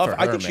 Wow, I good love. for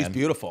I her, think she's man.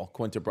 beautiful,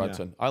 Quinta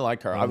Brunson. I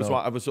like her. I was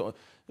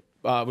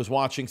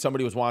watching.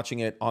 Somebody was watching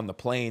it on the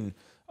plane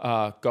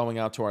going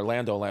out to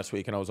Orlando last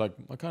week, and I was like,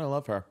 I kind of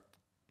love her.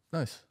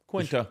 Nice.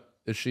 Quinta.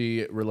 Is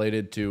she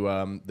related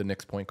to the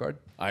Knicks point guard?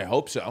 I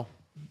hope so.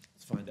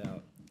 Let's find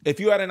out. If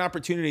you had an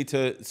opportunity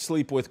to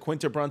sleep with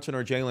Quinta Brunson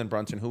or Jalen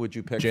Brunson, who would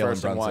you pick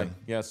first and why? Brunson.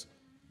 Yes.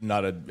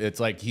 It's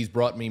like he's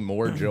brought me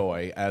more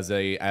joy as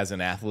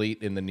an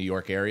athlete in the New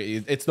York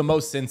area. It's the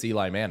most since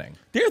Eli Manning.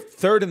 They're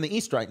third in the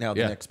East right now,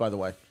 the Knicks, by the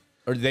way.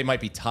 Or they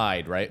might be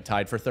tied, right?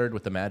 Tied for third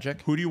with the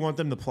Magic. Who do you want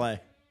them to play?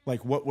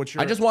 Like what's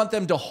your? I just want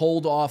them to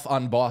hold off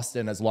on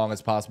Boston as long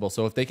as possible.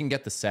 So if they can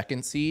get the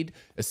second seed,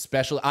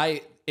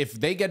 especially if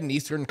they get an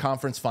Eastern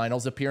Conference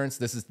Finals appearance,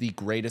 this is the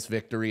greatest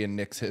victory in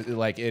Knicks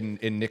in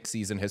Knicks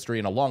season history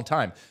in a long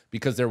time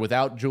because they're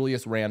without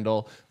Julius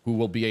Randle, who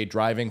will be a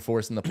driving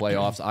force in the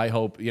playoffs. I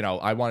hope,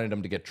 I wanted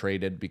him to get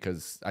traded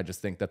because I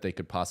just think that they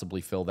could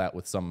possibly fill that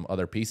with some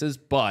other pieces,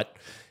 but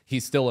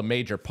he's still a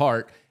major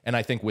part. And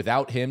I think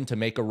without him to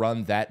make a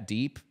run that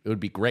deep, it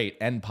would be great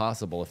and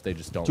possible if they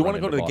just don't. Do you want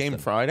to run go to the into game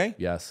Boston. Friday?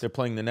 Yes. They're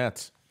playing the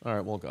Nets. All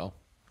right, we'll go.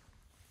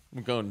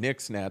 We'll go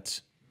Knicks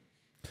Nets.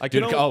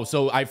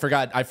 So I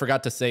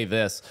forgot to say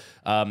this.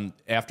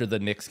 After the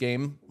Knicks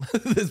game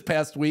this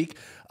past week,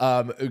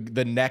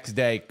 the next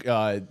day,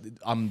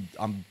 I'm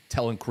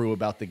telling Crew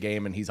about the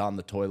game, and he's on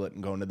the toilet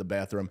and going to the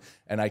bathroom,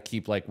 and I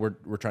keep like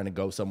we're trying to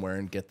go somewhere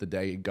and get the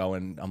day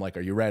going. I'm like,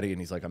 "Are you ready?"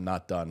 And he's like, "I'm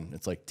not done."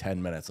 It's like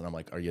 10 minutes, and I'm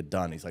like, "Are you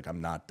done?" He's like, "I'm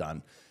not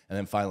done." And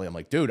then finally, I'm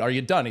like, "Dude, are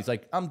you done?" He's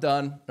like, "I'm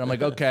done." And I'm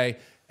like, "Okay."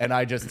 And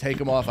I just take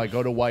him off. I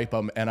go to wipe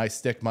him, and I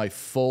stick my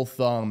full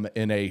thumb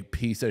in a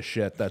piece of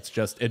shit that's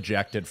just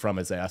ejected from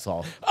his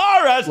asshole.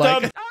 Arrest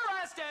him!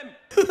 Arrest him!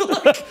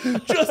 Like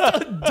just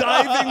a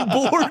diving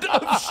board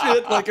of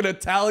shit, like an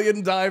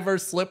Italian diver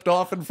slipped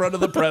off in front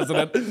of the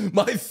president.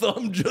 My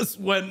thumb just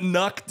went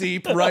knuck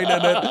deep right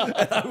in it,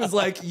 and I was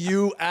like,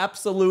 "You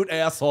absolute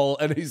asshole!"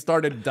 And he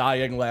started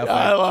dying laughing.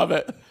 I love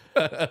it.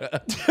 Dude,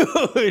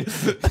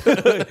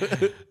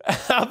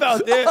 how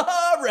about this?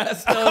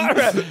 Arrest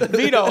him.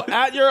 Vito,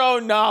 at your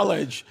own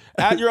knowledge,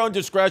 at your own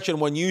discretion,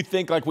 when you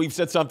think like we've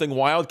said something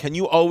wild, can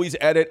you always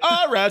edit,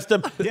 arrest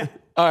him? Yeah.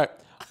 All right.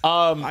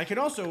 I can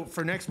also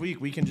for next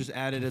week we can just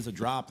add it as a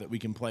drop that we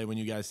can play when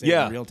you guys say it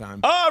in real time.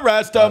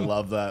 Arrest I him.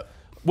 love that.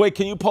 Wait,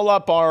 can you pull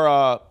up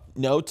our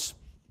notes?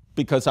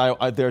 Because I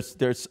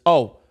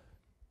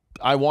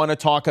want to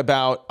talk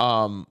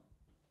about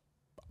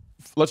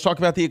let's talk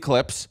about the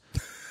Eclipse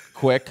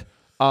quick.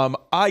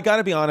 I got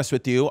to be honest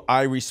with you.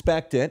 I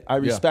respect it. I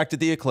respected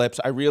the Eclipse.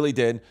 I really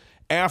did.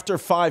 After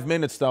 5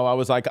 minutes, though, I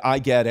was like, I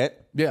get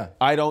it. Yeah.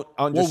 I don't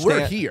understand. Well,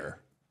 we're here,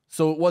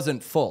 so it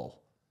wasn't full.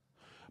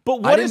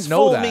 But what does didn't know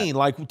full that. mean?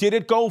 Like, did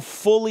it go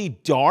fully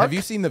dark? Have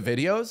you seen the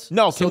videos?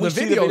 No, So can we the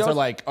see the videos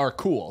videos? are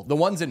cool. The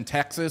ones in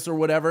Texas or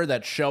whatever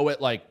that show it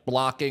like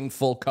blocking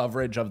full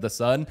coverage of the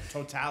sun.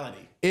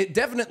 Totality. It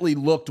definitely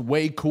looked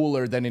way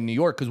cooler than in New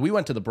York because we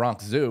went to the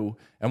BRONX Zoo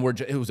and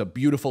it was a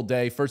beautiful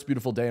day, first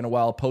beautiful day in a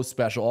while, post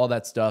special, all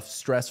that stuff,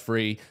 stress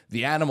free.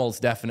 The animals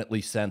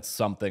definitely sensed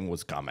something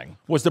was coming.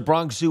 Was the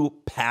BRONX Zoo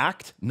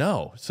packed?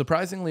 No,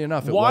 surprisingly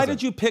enough, it Why wasn't.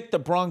 did you pick the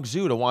BRONX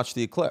Zoo to watch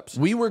the eclipse?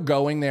 We were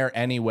going there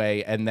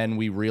anyway, and then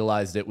we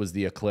realized it was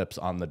the eclipse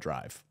on the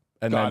drive.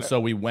 And Got then it. so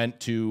we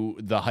went to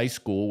the high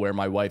school where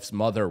my wife's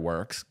mother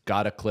works,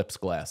 got eclipse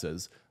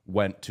glasses,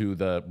 went to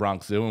the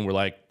BRONX Zoo, and we're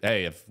like,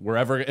 hey, if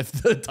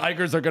the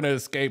tigers are going to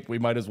escape, we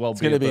might as well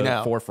be gonna at be the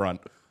now.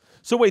 forefront.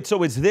 So wait,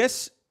 so is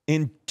this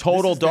in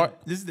total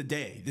dark? This is the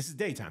day. This is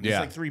daytime. This Yeah.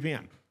 is like 3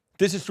 p.m.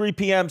 This is 3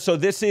 p.m. So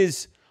this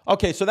is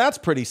okay. So that's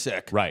pretty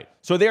sick, Right.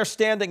 So they're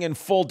standing in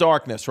full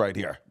darkness right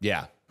here.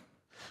 Yeah.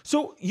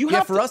 So you Yeah,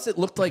 have for to, us, it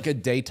looked like a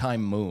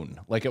daytime moon.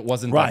 Like it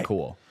wasn't Right. that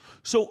cool.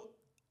 So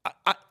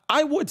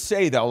I would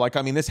say though, like,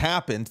 I mean, this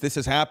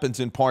has happened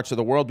in parts of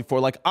the world before.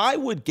 Like I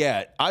would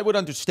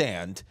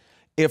understand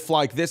if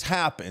like this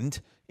happened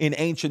in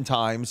ancient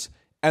times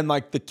and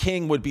like the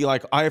king would be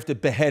like, I have to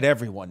behead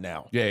everyone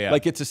now. Yeah.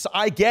 Like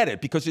I get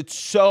it because it's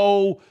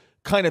so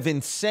kind of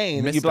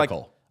insane. that you'd be like,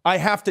 Mystical. I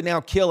have to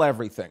now kill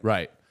everything.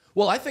 Right.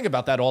 Well, I think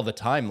about that all the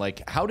time.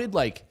 Like, how did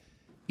like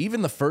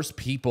even the first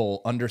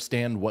people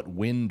understand what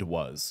wind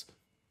was?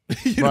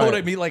 You know what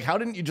I mean? Like, how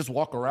didn't you just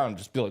walk around and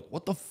just be like,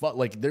 what the fuck?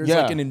 Like, there's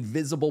Yeah. like an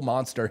invisible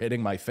monster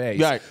hitting my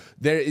face. Right.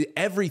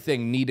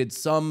 Everything needed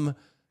some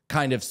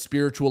kind of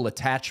spiritual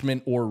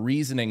attachment or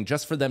reasoning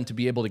just for them to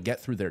be able to get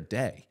through their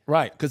day.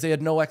 Right. Because they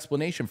had no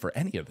explanation for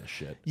any of this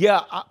shit.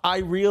 Yeah,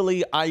 I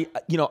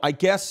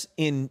guess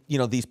in,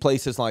 these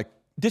places like,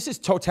 this is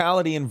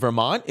totality in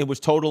Vermont. It was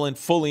total and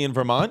fully in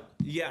Vermont.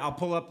 Yeah, I'll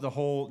pull up the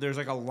whole. There's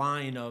like a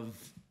line of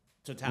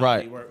totality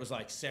Right. where it was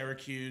like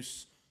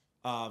Syracuse,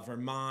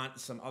 Vermont,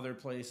 some other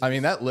places. I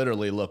mean, that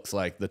literally looks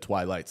like the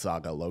Twilight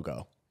Saga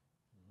logo.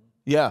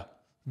 Yeah.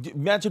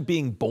 Imagine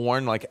being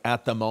born like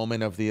at the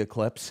moment of the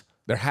eclipse.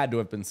 There had to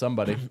have been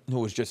somebody.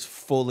 Who was just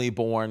fully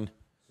born.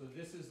 So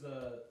this is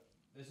the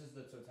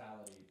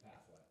totality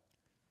pathway.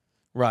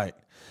 Right.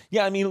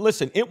 Yeah, I mean,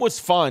 listen, it was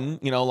fun,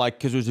 like,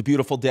 because it was a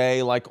beautiful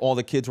day. Like, all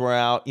the kids were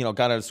out, got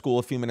out of school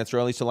a few minutes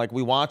early. So, like,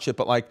 we watched it.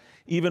 But, like,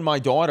 even my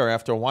daughter,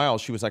 after a while,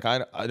 she was like,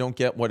 I don't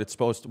get what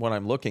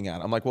I'm looking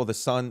at. I'm like, well,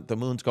 the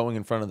moon's going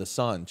in front of the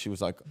sun. She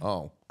was like,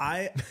 oh.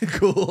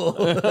 Cool.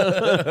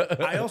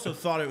 I also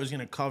thought it was going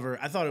to cover.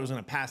 I thought it was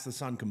going to pass the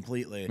sun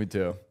completely. Me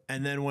too.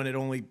 And then when it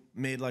only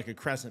made like a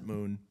crescent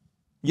moon,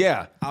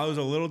 Yeah. I was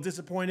a little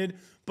disappointed.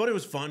 But it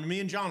was fun. Me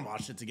and John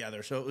watched it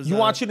together, so it was. You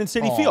watched it in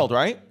City Field,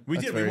 right? We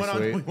That's did. We very went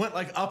sweet. we went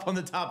like up on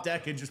the top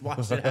deck and just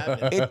watched it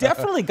happen. It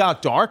definitely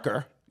got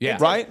darker. Yeah.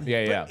 Right?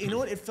 Yeah. You know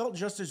what? It felt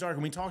just as dark,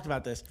 and we talked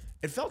about this.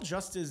 It felt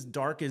just as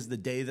dark as the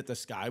day that the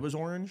sky was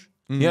orange.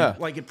 Yeah.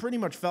 Like it pretty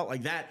much felt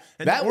like that.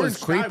 And That the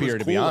was orange sky creepier,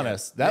 to be cooler.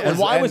 honest. That Yeah. was, And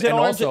why was it and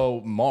orange? also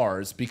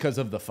Mars because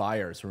of the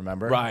fires,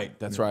 remember? Right.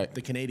 That's right.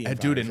 The Canadian And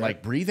dude, fires, and right?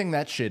 like breathing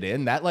that shit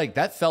in,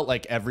 that felt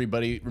like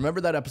everybody.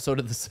 Remember that episode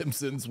of The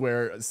Simpsons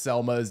where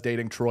Selma is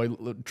dating Troy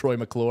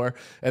McClure,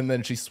 and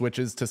then she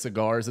switches to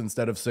cigars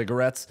instead of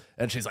cigarettes,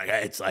 and she's like,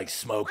 hey, "It's like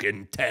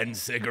smoking 10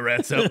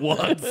 cigarettes at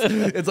once."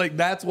 It's like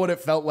that's what it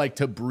felt like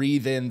to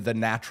breathe in the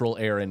natural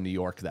air in New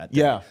York that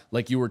day. Yeah.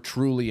 Like you were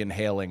truly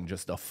inhaling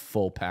just a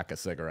full pack of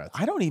cigarettes.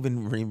 I don't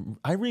even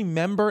I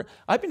remember.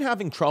 I've been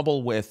having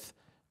trouble with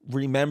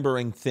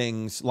remembering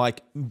things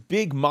like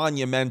big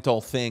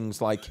monumental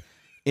things like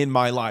in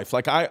my life.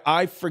 Like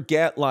I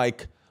forget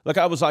like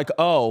I was like,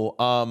 oh,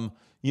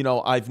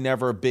 I've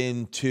never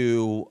been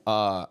to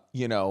a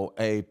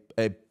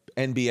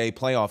NBA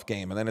playoff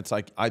game, and then it's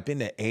like I've been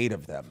to 8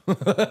 of them.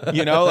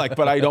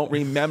 But I don't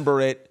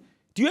remember it.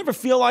 Do you ever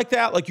feel like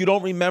that? Like you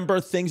don't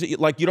remember things that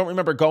you don't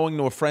remember going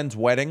to a friend's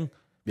wedding,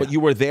 but you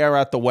were there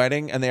at the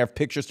wedding and they have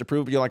pictures to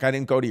prove it. You're like, I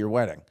didn't go to your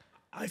wedding.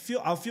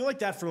 I'll feel like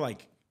that for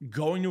like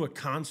going to a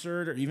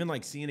concert or even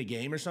like seeing a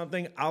game or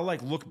something. I'll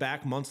like look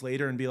back months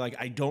later and be like,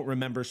 I don't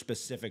remember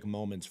specific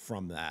moments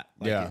from that.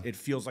 Like, Yeah. it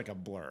feels like a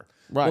blur.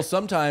 Right. Well,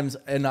 sometimes,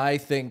 and I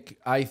think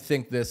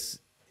this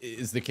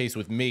is the case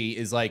with me,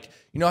 is like,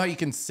 you know how you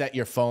can set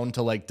your phone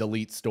to like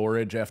delete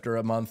storage after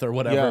a month or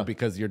whatever Yeah.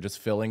 because you're just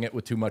filling it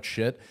with too much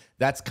shit?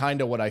 That's kind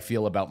of what I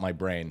feel about my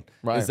brain.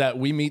 Right. Is that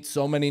we meet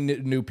so many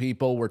new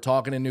people, we're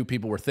talking to new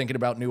people, we're thinking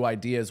about new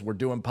ideas, we're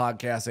doing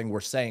podcasting,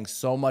 we're saying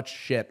so much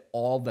shit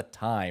all the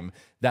time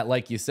that,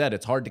 like you said,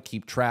 it's hard to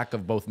keep track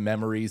of both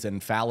memories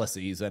and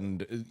fallacies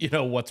and,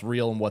 what's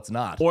real and what's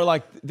not. Or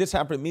like this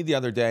happened to me the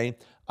other day.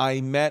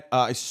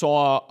 I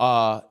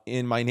saw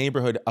in my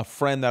neighborhood a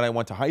friend that I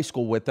went to high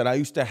school with that I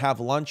used to have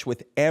lunch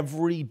with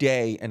every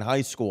day in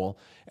high school.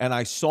 And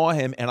I saw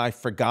him and I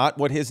forgot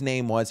what his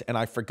name was and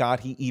I forgot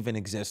he even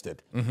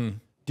existed. Mm-hmm.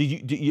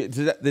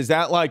 Is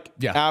that like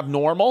Yeah.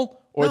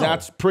 abnormal? Or No.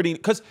 that's pretty,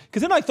 because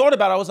then I thought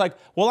about it, I was like,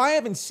 well, I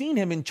haven't seen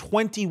him in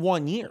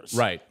 21 years.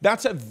 Right.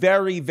 That's a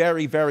very,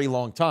 very, very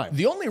long time.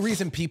 The only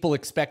reason people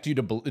expect you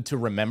to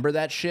remember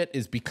that shit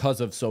is because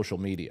of social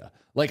media.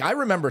 Like, I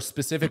remember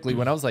specifically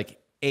when I was like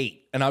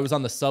 8 and I was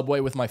on the subway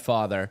with my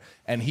father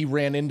and he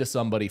ran into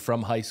somebody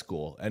from high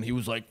school and he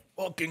was like,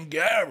 fucking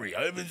Gary,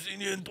 I haven't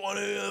seen you in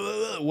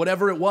 20,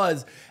 whatever it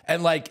was.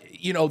 And like,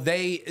 you know,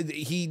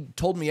 he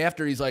told me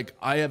after, he's like,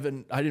 I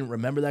didn't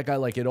remember that guy.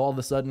 Like, it all of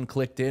a sudden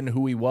clicked in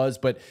who he was,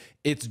 but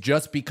it's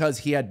just because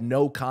he had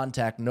no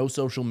contact, no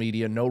social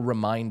media, no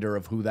reminder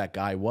of who that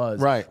guy was.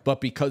 Right. But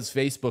because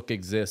Facebook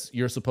exists,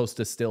 you're supposed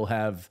to still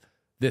have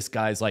this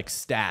guy's like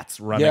stats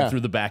running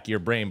through the back of your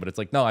brain. But it's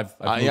like, no, I've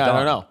moved yeah, I on.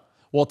 don't know.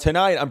 Well,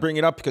 tonight, I'm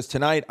bringing it up because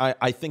tonight,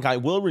 I think I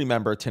will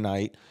remember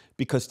tonight,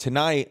 because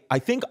tonight, I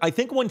think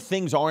when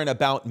things aren't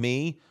about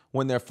me,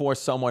 when they're for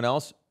someone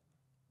else,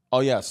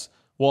 oh, yes.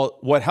 Well,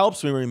 what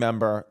helps me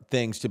remember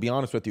things, to be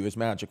honest with you, is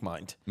Magic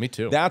Mind. Me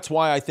too. That's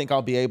why I think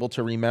I'll be able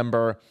to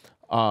remember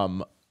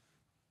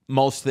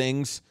most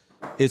things,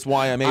 is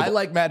why I'm able. I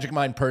like Magic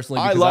Mind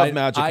personally. I Because love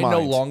Magic I no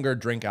Mind. longer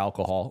drink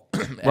alcohol,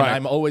 and Right.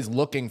 I'm always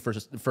looking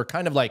for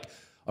kind of like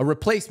a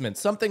replacement,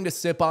 something to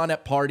sip on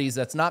at parties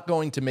that's not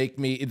going to make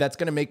me, that's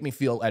going to make me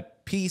feel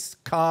at peace,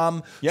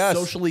 calm, Yes.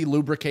 socially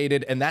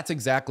lubricated, and that's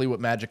exactly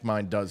what Magic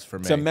Mind does for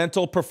me. It's a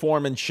mental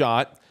performance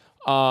shot.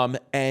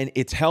 And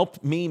it's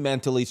helped me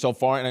mentally so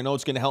far. And I know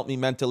it's going to help me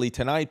mentally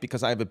tonight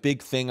because I have a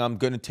big thing. I'm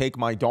going to take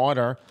my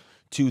daughter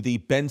to the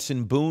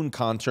Benson Boone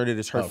concert. It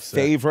is her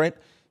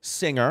favorite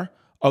singer.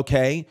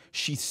 Okay.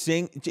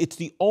 It's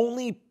the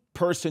only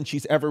person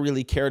she's ever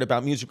really cared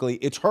about musically.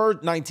 It's her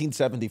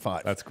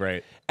 1975. That's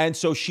great. And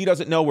so she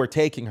doesn't know we're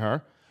taking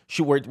her.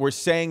 We're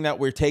saying that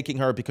we're taking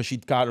her because she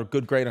got a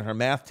good grade on her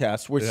math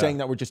test. We're saying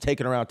that we're just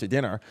taking her out to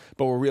dinner,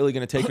 but we're really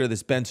going to take her to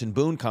this Benson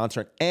Boone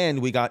concert, and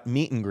we got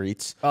meet and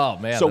greets. Oh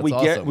man, so that's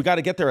awesome. we got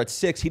to get there at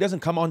 6. He doesn't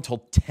come on until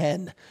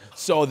 10,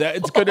 so that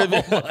it's gonna be.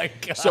 Oh my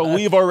God. So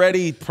we've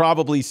already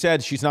probably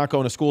said she's not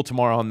going to school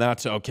tomorrow, and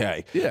that's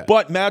okay. Yeah.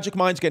 But Magic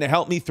Mind's going to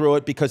help me through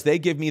it because they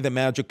give me the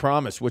magic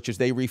promise, which is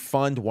they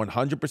refund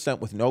 100%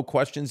 with no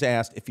questions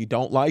asked. If you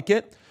don't like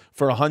it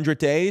for 100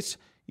 days,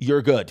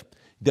 you're good.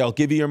 They'll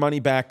give you your money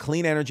back.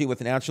 Clean energy with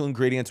natural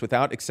ingredients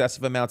without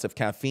excessive amounts of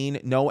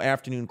caffeine. No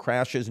afternoon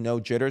crashes, no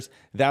jitters.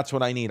 That's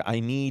what I need.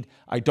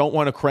 I don't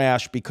want to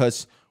crash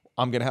because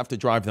I'm going to have to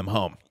drive them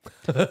home.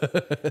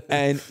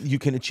 And you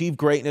can achieve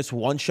greatness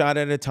one shot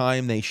at a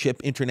time. They ship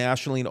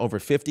internationally in over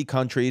 50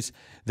 countries.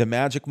 The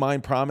Magic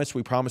Mind promise,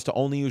 we promise to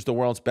only use the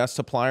world's best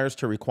suppliers,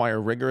 to require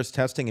rigorous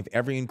testing of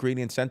every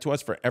ingredient sent to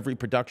us for every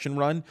production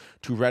run,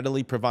 to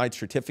readily provide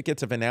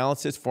certificates of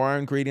analysis for our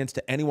ingredients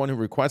to anyone who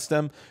requests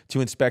them,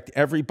 to inspect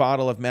every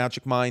bottle of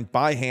Magic Mind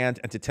by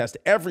hand, and to test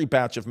every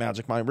batch of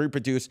Magic Mind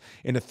reproduced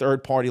in a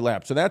third-party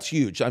lab. So that's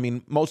huge. I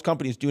mean, most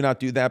companies do not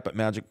do that, but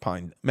Magic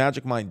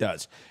Mind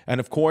does.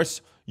 And of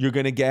course, you're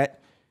going to get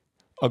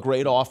a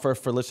great offer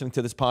for listening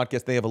to this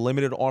podcast. They have a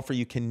limited offer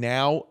you can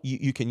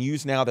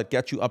use now that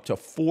gets you up to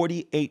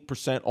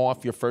 48%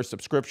 off your first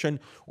subscription,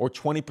 or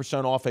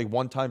 20% off a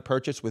one-time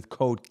purchase with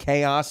code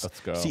CHAOS, Let's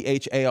go.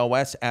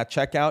 CHAOS at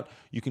checkout.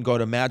 You can go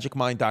to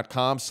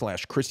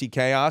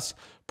magicmind.com/ChrissyChaos,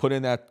 put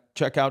in that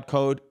checkout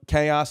code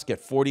CHAOS,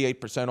 get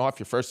 48% off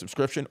your first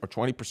subscription or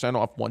 20%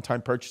 off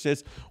one-time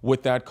purchases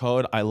with that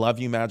code. I love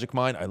you, Magic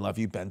Mind. I love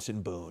you,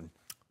 Benson Boone.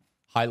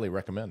 Highly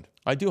recommend.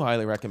 I do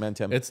highly recommend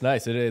him. It's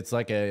nice. It's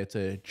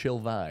a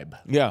chill vibe.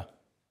 Yeah.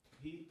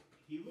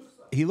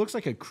 He looks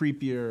like a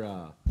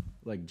creepier,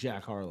 like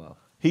Jack Harlow.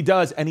 He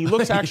does, and he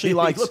looks actually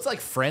like... He looks like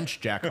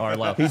French Jack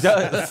Harlow. He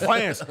does.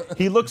 France.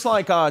 He looks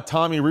like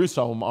Tommy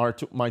Russo, my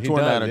tour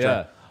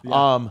manager.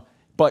 Yeah.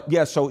 But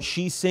yeah, so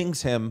she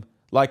sings him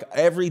like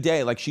every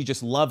day, like she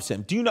just loves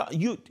him. Do you know,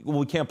 well,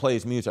 we can't play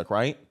his music,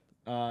 right?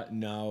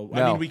 No. I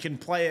No. mean, we can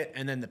play it,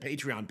 and then the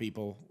Patreon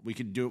people, we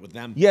could do it with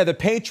them. Yeah, the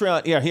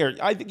Patreon. Yeah, here.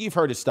 I think you've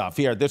heard his stuff.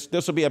 Here, this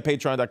will be at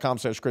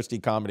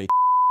patreon.com/ChristyComedy.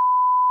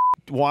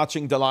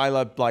 Watching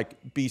Delilah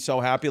like be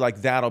so happy,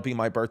 like that'll be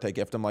my birthday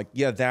gift. I'm like,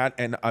 yeah, that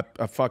and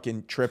a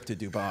fucking trip to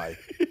Dubai.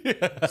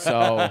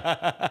 So,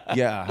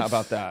 yeah, how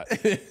about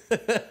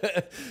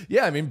that?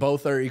 Yeah, I mean,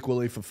 both are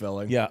equally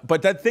fulfilling. Yeah,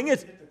 but that thing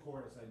is,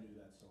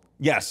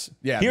 yes.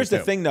 Yeah, Here's me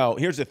the too. thing, though.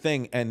 Here's the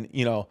thing, and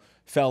you know,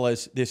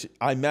 fellas,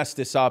 I messed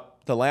this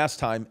up the last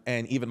time,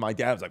 and even my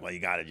dad was like, "Well, you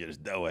got to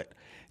just do it."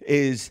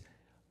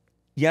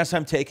 Yes,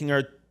 I'm taking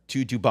her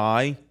to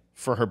Dubai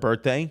for her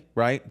birthday,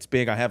 right? It's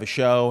big. I have a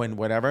show and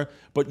whatever.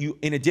 But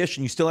in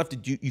addition, you still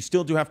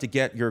do have to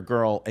get your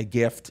girl a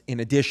gift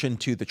in addition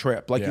to the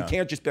trip. Like you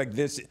can't just be like,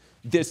 this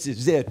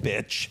is it,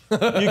 bitch.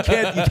 You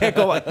can't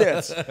go like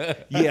this.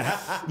 You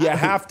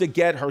have to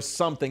get her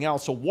something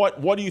else. So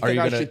what do you think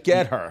I should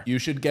get her? You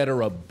should get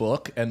her a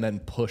book and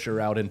then push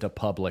her out into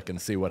public and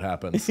see what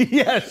happens.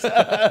 Yes.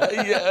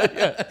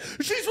 Yeah.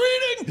 She's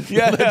reading.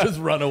 Yeah. Just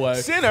run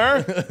away.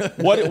 Sinner.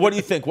 What do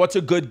you think? What's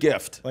a good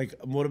gift? Like,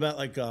 what about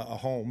like a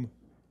home?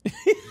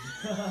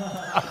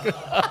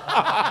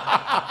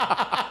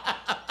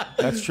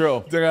 That's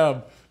true.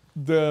 Damn.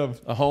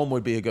 A home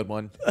would be a good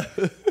one.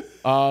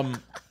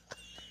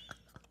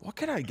 What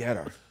could I get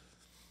her?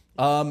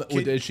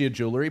 Is she a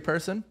jewelry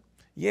person?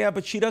 Yeah,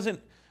 but she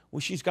doesn't. Well,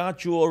 she's got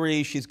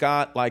jewelry. She's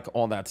got like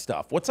all that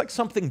stuff. What's like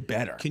something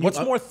better? What's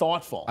more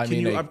thoughtful? Can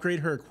you upgrade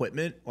her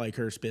equipment, like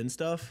her spin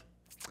stuff?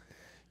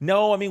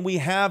 No, I mean we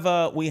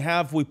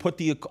put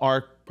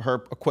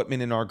her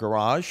equipment in our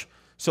garage,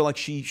 so like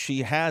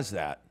she has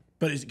that.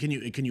 But can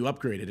you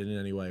upgrade it in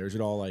any way, or is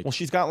it all like? Well,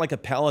 she's got like a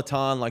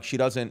Peloton. Like she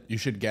doesn't. You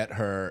should get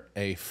her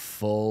a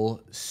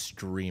full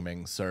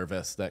streaming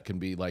service that can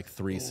be like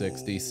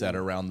 360 set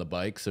around the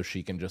bike, so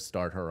she can just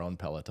start her own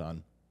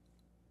Peloton.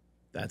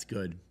 That's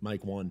good.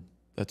 Mike won.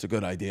 That's a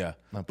good idea.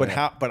 But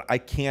I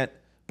can't.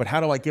 But how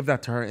do I give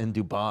that to her in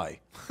Dubai?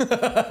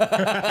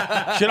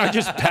 Should I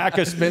just pack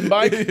a spin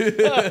bike?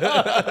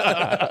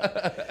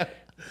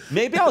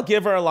 Maybe I'll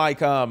give her like.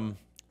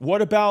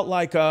 What about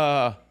like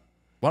Why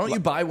don't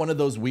you buy one of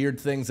those weird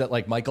things that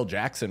like Michael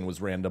Jackson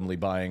was randomly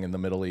buying in the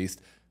Middle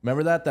East?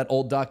 Remember that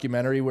old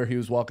documentary where he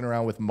was walking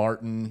around with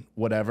Martin,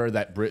 whatever,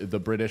 the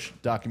British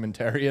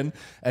documentarian,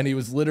 and he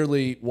was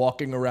literally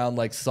walking around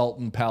like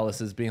Sultan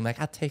palaces being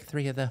like, I'll take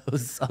 3 of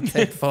those. I'll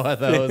take 4 of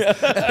those. And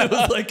it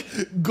was like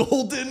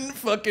golden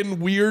fucking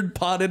weird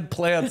potted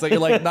plants. Like,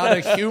 like not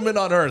a human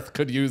on earth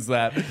could use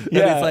that. And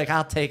he's like,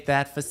 I'll take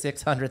that for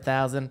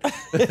 600,000.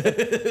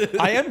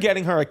 I am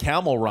getting her a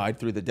camel ride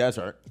through the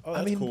desert. Oh,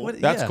 that's cool.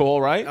 That's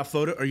cool, right? A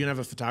photo? Are you gonna have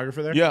a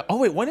photographer there? Yeah. Oh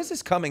wait, when is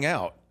this coming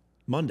out?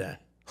 Monday.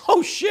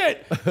 Oh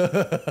shit!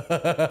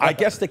 I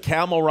guess the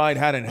camel ride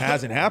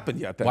hasn't happened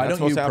yet. Then. Why That's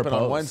don't you supposed to happen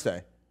propose? on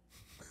Wednesday?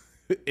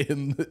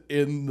 In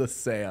the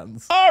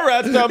sands.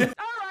 Arrest him!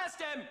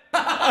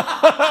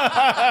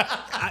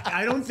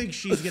 I don't think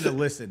she's gonna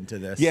listen to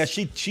this. Yeah,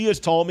 she has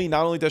told me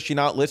not only does she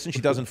not listen,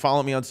 she doesn't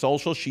follow me on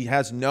social. She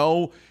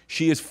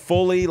is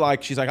fully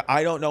like, she's like,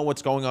 I don't know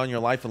what's going on in your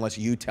life unless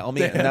you tell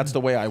me, and that's the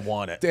way I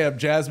want it. Damn,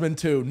 Jasmine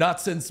too. Not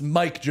since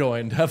Mike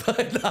joined, have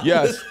I not?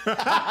 Yes.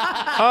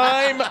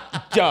 I'm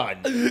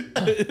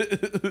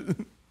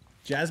done.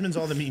 Jasmine's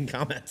all the mean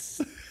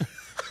comments.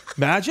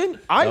 Imagine?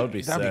 That would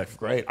be that'd sick. be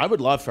great. I would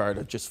love for her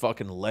to just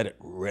fucking let it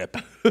rip.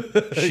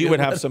 She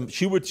would have some,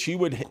 she would,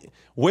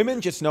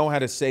 women just know how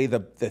to say the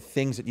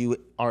things that you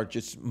are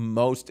just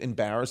most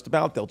embarrassed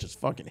about. They'll just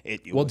fucking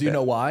hit you. Well, with do you it.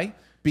 know why?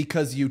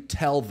 Because you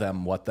tell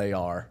them what they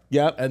are.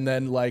 Yep. And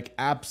then like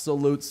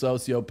absolute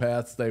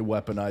sociopaths, they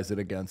weaponize it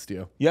against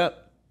you.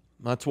 Yep.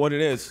 That's what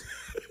it is.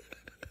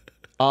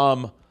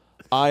 All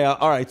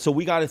right, so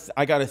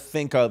I gotta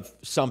think of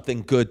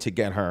something good to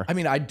get her. I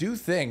mean, I do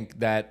think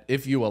that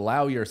if you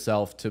allow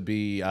yourself to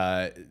be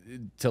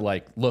to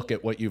like look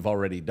at what you've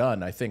already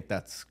done, I think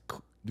that's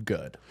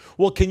good.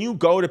 Well, can you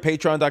go to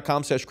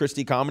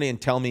patreon.com/ChristyComedy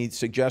and tell me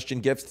suggestion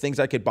gifts, things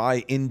I could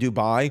buy in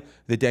Dubai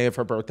the day of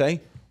her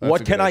birthday?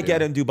 What can I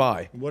get in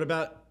Dubai? What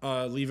about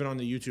leave it on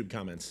the YouTube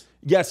comments?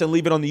 Yes, and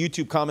leave it on the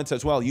YouTube comments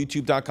as well.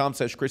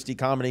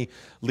 YouTube.com/ChristyComedy.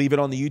 Leave it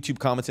on the YouTube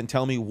comments and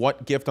tell me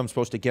what gift I'm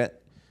supposed to get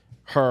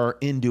her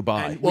in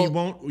Dubai. And we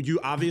won't. You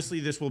obviously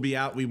this will be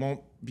out. We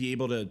won't be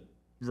able to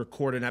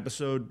record an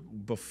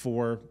episode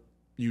before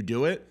you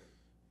do it.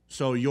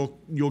 So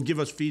you'll give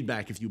us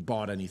feedback if you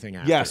bought anything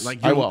after. Yes,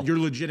 like I will. You're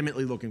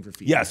legitimately looking for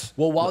feedback. Yes.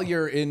 Well, while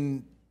you're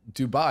in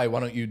Dubai,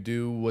 why don't you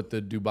do what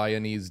the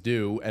Dubaianese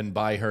do and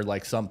buy her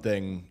like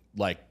something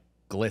like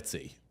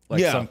glitzy,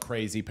 like some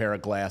crazy pair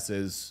of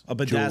glasses, a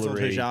bedazzled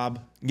jewelry. hijab.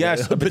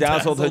 Yes, a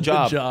bedazzled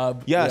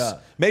hijab. Yes,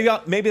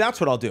 Yeah. maybe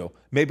that's what I'll do.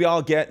 Maybe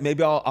I'll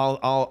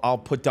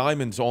put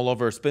diamonds all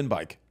over her spin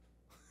bike.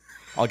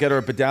 I'll get her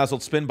a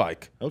bedazzled spin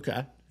bike.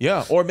 Okay.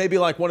 Yeah, or maybe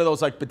like one of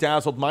those like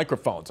bedazzled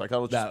microphones. Like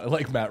I'll just,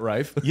 Like Matt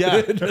Rife.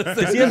 yeah.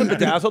 Does he have a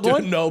bedazzled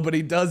one? No, but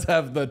he does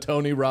have the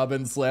Tony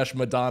Robbins /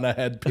 Madonna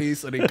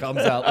headpiece, and he comes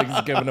out like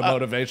he's giving a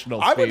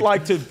motivational speech. I would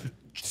like to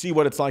see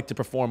what it's like to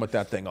perform with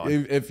that thing on.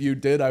 If you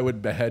did, I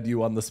would behead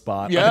you on the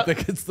spot. Yeah. I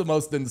think it's the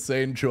most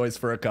insane choice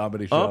for a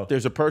comedy show. Oh,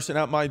 there's a person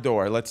at my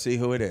door. Let's see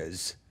who it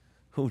is.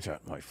 Who's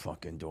at my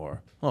fucking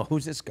door? Oh,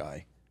 who's this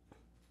guy?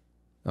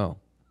 Oh,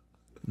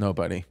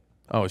 nobody.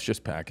 Oh, it's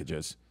just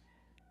packages.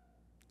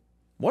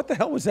 What the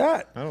hell was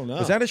that? I don't know.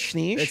 Was that a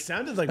sneeze? It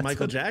sounded like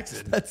Michael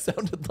Jackson. That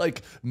sounded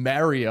like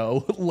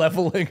Mario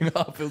leveling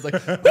up. It was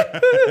like,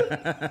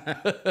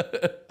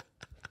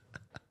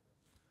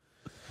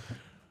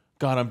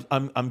 God,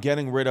 I'm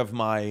getting rid of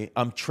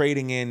I'm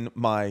trading in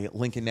my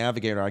Lincoln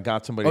Navigator. I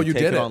got somebody to you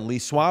take did it it? on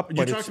lease swap. You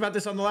but talked about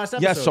this on the last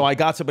episode. yes, so I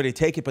got somebody to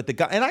take it, but the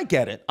guy, and I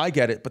get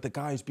it, but the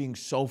guy is being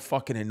so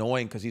fucking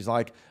annoying because he's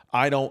like,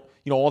 I don't,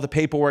 all the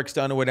paperwork's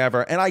done or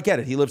whatever, and I get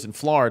it. He lives in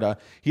Florida.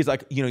 He's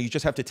like, you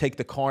just have to take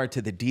the car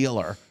to the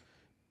dealer,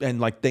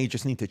 and like they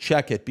just need to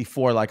check it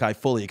before like I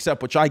fully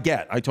accept, which I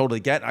get. I totally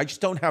get. I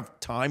just don't have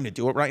time to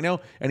do it right now.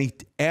 And he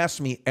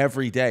asks me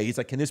every day. He's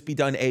like, can this be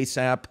done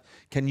ASAP?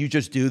 Can you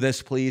just do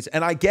this, please?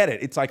 And I get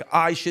it. It's like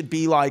I should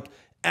be like,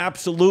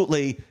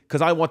 absolutely,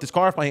 because I want this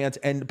car off my hands.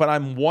 But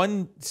I'm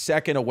 1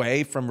 second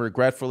away from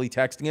regretfully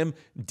texting him,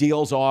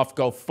 deals off,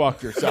 go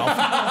fuck yourself.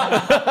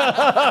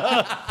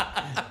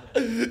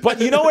 But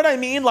you know what I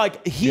mean?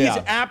 Like he's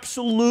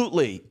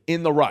absolutely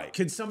in the right.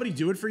 Can somebody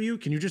do it for you?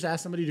 Can you just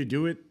ask somebody to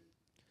do it?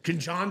 Can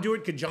John do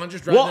it? Could John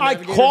just drive Well, the I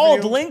Navigator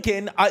called for you?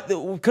 Lincoln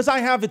because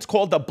it's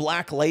called the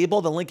Black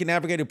Label, the Lincoln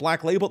Navigator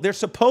Black Label. They're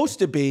supposed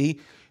to be,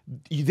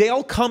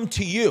 they'll come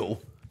to you.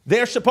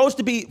 They're supposed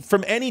to be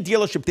from any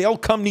dealership. They'll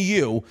come to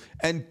you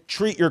and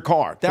treat your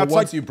car. But That's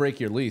once like, you break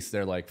your lease,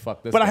 they're like,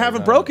 fuck this. but I guy's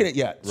haven't out. broken it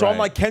yet. So I'm Right.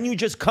 like, can you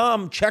just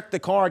come check the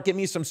car, give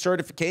me some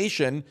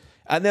certification,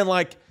 and then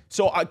like,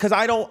 so because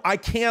I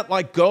can't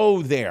like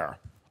go there.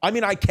 I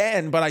mean, I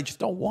can, but I just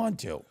don't want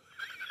to.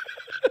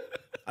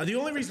 The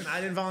only reason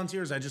I didn't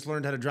volunteer is I just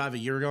learned how to drive a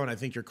year ago, and I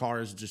think your car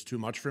is just too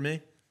much for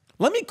me.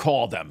 Let me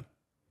call them.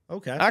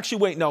 Okay. Actually,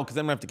 wait, no, because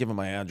I'm gonna have to give them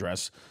my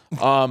address.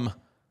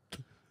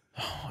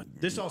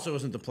 This also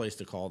isn't the place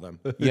to call them.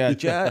 Yeah,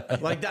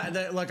 Jet. Like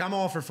that, like I'm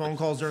all for phone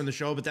calls during the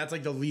show, but that's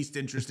like the least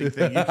interesting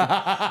thing. You can,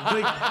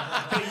 like,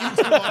 hey, you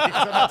talk, 'cause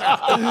I'm about to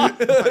call my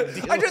I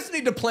dealer. just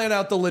need to plan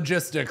out the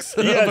logistics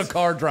Yes. of a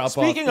car drop off.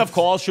 Speaking of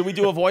calls, should we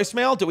do a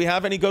voicemail? Do we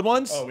have any good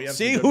ones? Oh, we have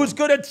See some good who's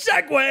good at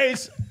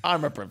segues.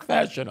 I'm a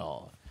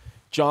professional.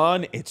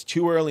 John, it's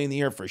too early in the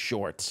year for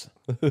shorts.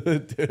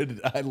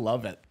 Dude, I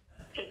love it.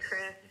 Hey, Chris.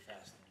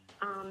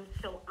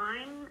 So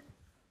I'm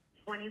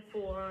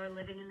 24,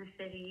 living in the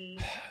city,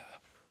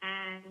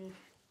 and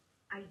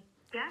I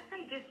guess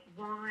I just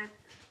want,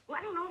 well,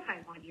 I don't know if I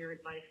want your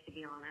advice, to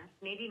be honest.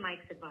 Maybe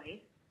Mike's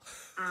advice.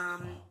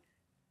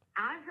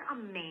 As a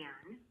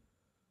man,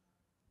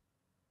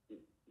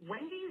 when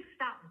do you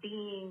stop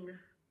being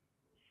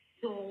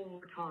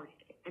so retarded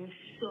and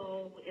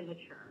so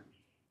immature?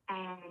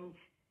 And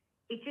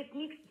it just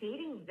makes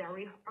dating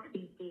very hard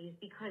these days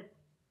because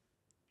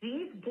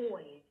these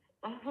boys,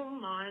 oh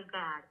my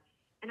God.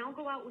 And I'll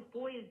go out with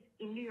boys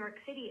in New York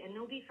City and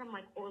they'll be from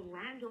like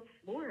Orlando,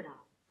 Florida,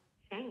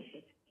 saying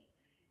shit to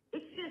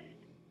me. It's just,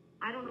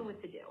 I don't know what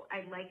to do.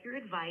 I'd like your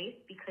advice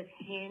because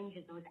Hinge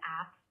and those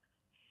apps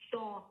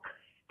stalk,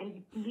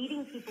 and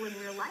meeting people in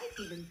real life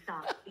even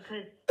sucks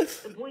because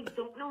the boys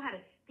don't know how to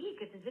speak.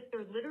 It's as if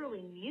they're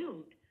literally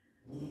mute.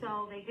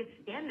 So they just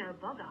stand there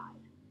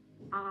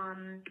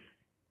bug-eyed.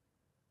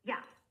 Yeah,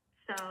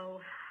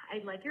 so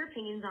I'd like your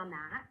opinions on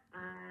that.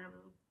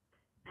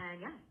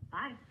 And yeah,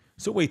 bye.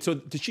 So wait, so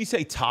did she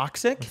say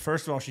toxic?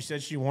 First of all, she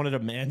said she wanted a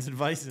man's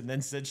advice, and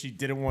then said she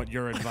didn't want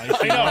your advice.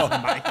 I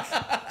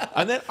know.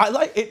 And then I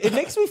like it. It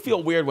makes me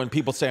feel weird when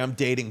people say I'm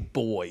dating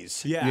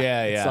boys. Yeah.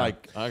 Yeah, It's yeah.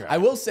 like, okay. I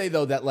will say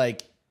though that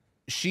like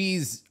she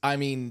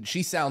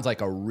sounds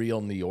like a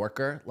real New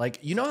Yorker. Like,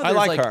 you know how I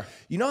there's like her.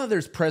 You know how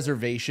there's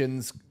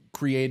preservations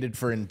created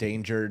for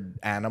endangered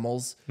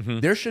animals? Mm-hmm.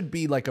 There should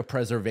be like a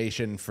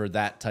preservation for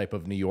that type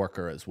of New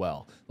Yorker as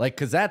well. Like,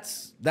 cause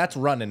that's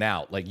running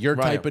out. Like your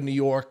Right. type of New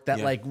York, that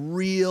like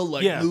real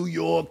like Yeah. New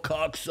York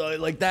cockside,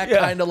 like that Yeah.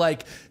 kind of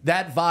like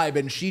that vibe.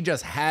 And she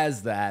just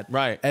has that.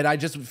 Right. And I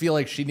just feel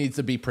like she needs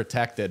to be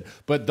protected.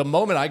 But the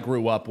moment I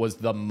grew up was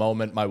the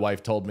moment my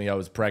wife told me I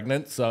was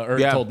pregnant.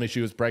 Told me she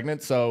was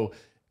pregnant. So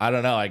I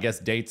don't know. I guess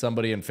date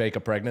somebody and fake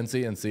a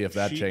pregnancy and see if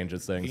that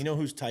changes things. You know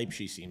whose type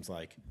she seems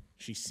like?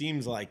 She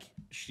seems like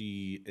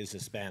she is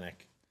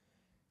Hispanic.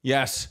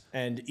 Yes.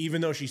 And even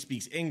though she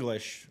speaks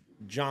English,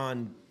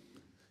 John...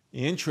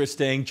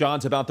 Interesting.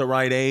 John's about the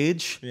right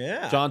age.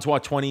 Yeah. John's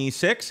what,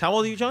 26? How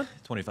old are you, John?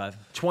 25.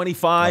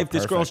 25. This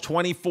perfect. girl's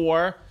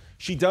 24.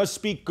 She does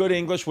speak good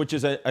English, which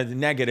is a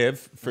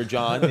negative for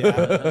John.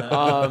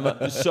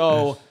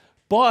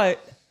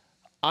 But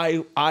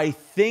I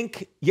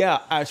think, yeah,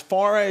 as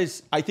far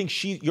as, I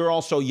think you're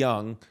also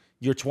young.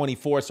 You're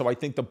 24, so I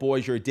think the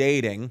boys you're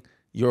dating,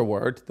 your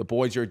word, the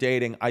boys you're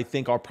dating, I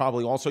think are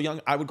probably also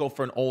young. I would go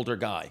for an older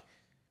guy.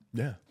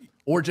 Yeah.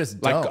 Or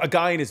just Like don't. a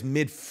guy in his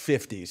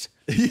mid-50s.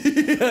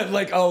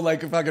 like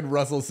fucking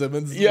Russell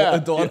Simmons' Yeah.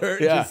 daughter.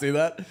 Yeah. Did you see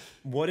that?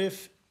 What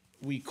if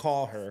we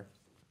call her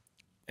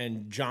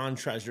and John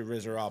tries to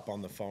rizz her up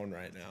on the phone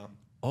right now?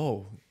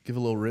 Oh, give a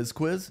little Riz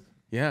quiz?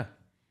 Yeah.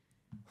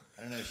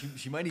 I don't know.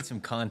 She might need some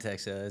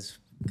context. It's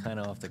kind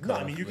of off the cuff. No,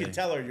 I mean, you but- could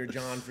tell her you're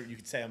John. You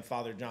could say I'm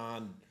Father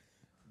John,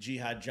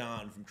 Jihad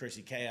John from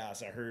Chrissy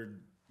Chaos. I heard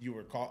you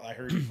call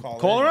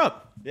Call in. her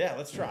up. Yeah,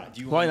 let's try.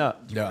 Why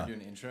not? Do you want to do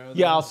an intro?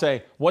 Yeah, I'll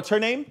say, what's her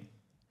name?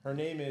 Her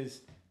name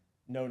is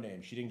no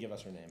name. She didn't give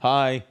us her name.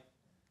 Hi.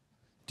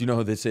 Do you know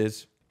who this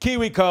is?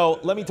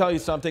 KiWiCo. Let me tell you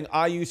something.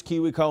 I use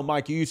KiWiCo.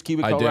 Mike, you use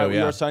KiWiCo, I do, right, with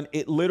yeah. your son?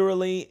 It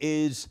literally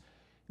is,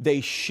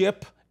 they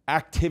ship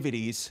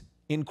activities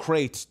in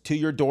crates to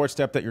your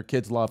doorstep that your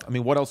kids love. I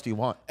mean, what else do you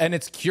want? And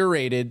it's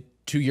curated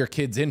to your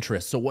kids'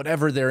 interests. So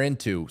whatever they're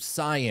into,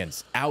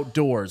 science,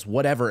 outdoors,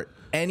 whatever,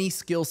 any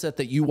skill set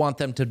that you want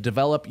them to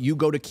develop, you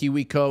go to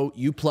KiWiCo,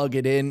 you plug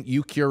it in,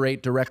 you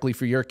curate directly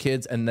for your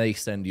kids, and they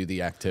send you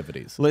the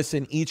activities.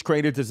 Listen, each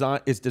crate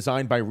is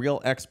designed by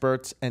real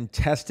experts and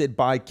tested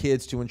by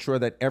kids to ensure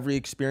that every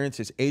experience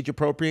is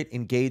age-appropriate,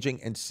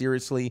 engaging, and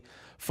seriously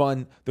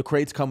fun. The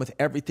crates come with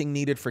everything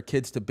needed for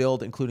kids to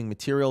build, including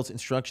materials,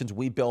 instructions.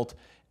 We built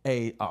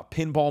a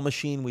pinball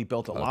machine. We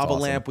built a lava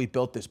awesome. lamp. We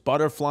built this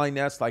butterfly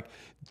nest, like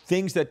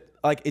things that,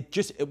 like,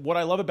 what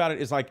I love about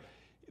it is, like,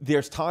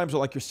 there's times where,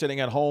 like, you're sitting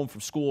at home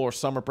from school or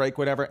summer break,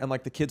 whatever, and,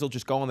 like, the kids will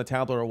just go on the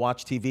tablet or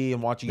watch TV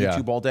and watch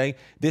YouTube all day.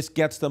 This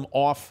gets them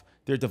off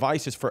their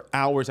devices for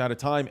hours at a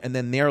time, and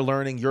then they're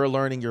learning, you're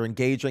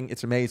engaging.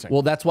 It's amazing.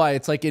 Well, that's why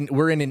it's like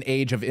we're in an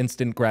age of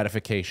instant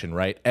gratification,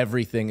 right?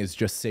 Everything is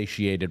just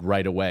satiated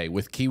right away.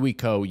 With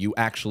KiWiCo, you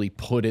actually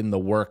put in the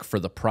work for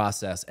the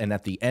process, and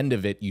at the end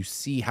of it, you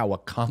see how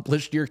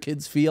accomplished your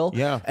kids feel.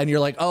 Yeah. And you're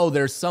like, oh,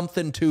 there's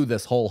something to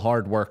this whole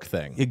hard work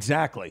thing.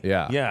 Exactly.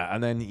 Yeah. Yeah.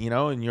 And then, you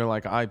know, and you're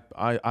like,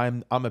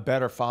 I'm a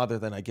better father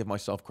than I give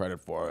myself credit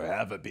for.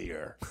 Have a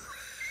beer.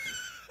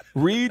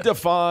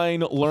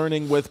 Redefine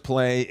learning with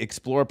play.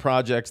 Explore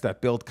projects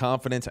that build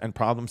confidence and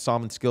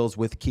problem-solving skills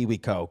with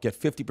KiWiCo. Get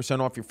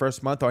 50% off your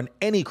first month on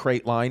any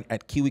crate line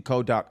at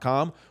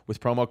KiWiCo.com with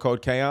promo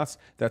code CHAOS.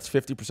 That's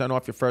 50%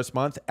 off your first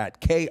month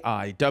at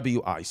KiWiCo.com.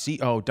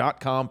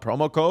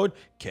 Promo code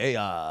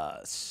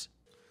CHAOS.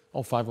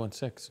 Oh,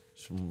 516.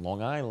 It's from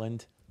Long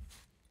Island.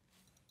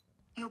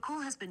 Your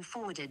call has been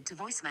forwarded to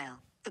voicemail.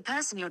 The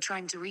person you're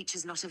trying to reach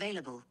is not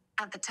available.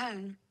 At the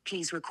tone,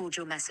 please record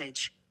your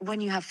message. When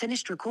you have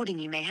finished recording,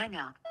 you may hang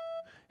up.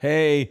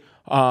 Hey,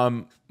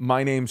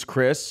 my name's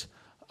Chris.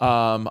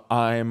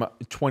 I'm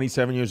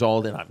 27 years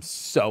old and I'm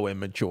so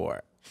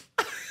immature.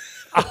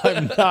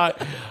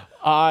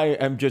 I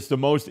am just the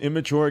most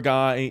immature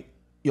guy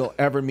you'll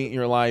ever meet in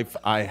your life.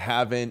 I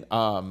haven't,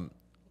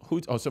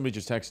 somebody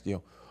just texted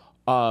you.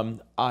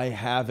 I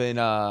haven't,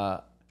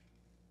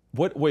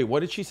 what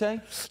did she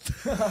say?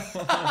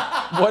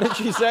 What did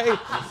she say?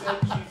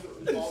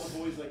 All the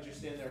boys like just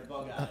stand there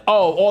bug-eyed.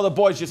 Oh, all the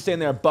boys just stand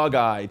there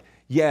bug-eyed.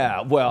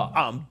 Yeah, well,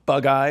 I'm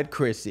bug-eyed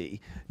Chrissy.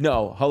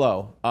 No,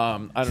 hello.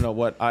 I don't know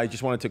what. I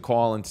just wanted to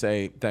call and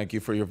say thank you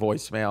for your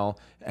voicemail.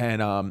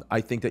 And I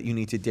think that you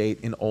need to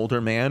date an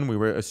older man. We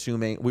were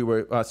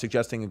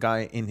suggesting a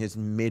guy in his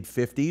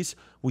mid-50s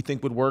we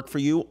think would work for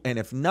you. And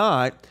if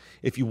not,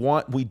 if you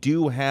want, we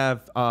do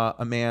have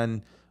a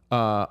man,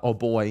 oh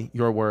boy,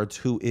 your words,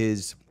 who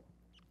is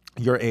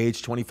your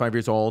age, 25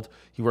 years old.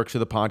 He works for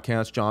the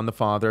podcast, John the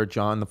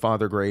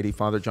Father Grady,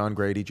 Father John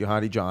Grady,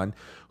 Jihadi John,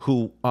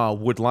 who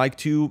would like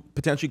to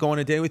potentially go on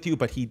a date with you,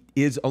 but he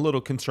is a little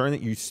concerned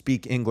that you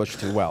speak English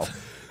too well.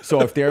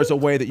 So if there's a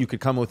way that you could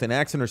come with an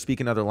accent or speak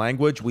another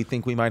language, we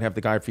think we might have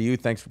the guy for you.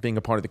 Thanks for being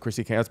a part of the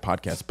Chrissy Chaos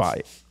podcast.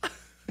 Bye.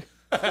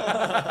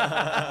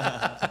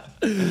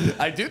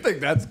 I do think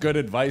that's good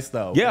advice,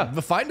 though. Yeah.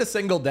 Find a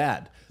single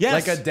dad.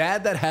 Yes. Like a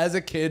dad that has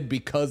a kid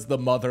because the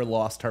mother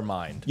lost her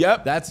mind.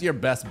 Yep. That's your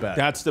best bet.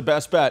 That's the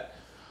best bet.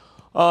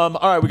 All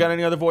right, we got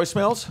any other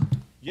voicemails?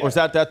 Yeah. Or is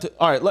that?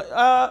 All right,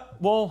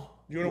 well...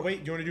 You want to wait?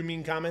 Do you want to do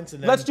mean comments?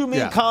 And then Let's do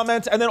mean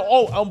comments, and then,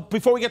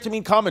 before we get to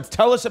mean comments,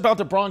 tell us about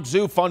the BRONX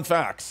Zoo fun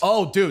facts.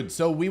 Oh, dude,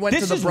 so we went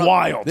to the This is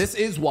wild. This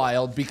is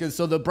wild because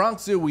so the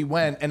BRONX Zoo we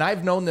went, and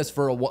I've known this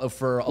for a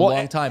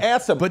long time.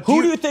 Ask them, but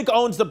who do you think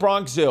owns the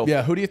BRONX Zoo?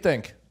 Yeah, who do you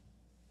think?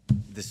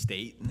 The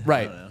state?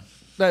 Right. I don't know.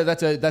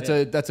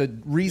 No, that's a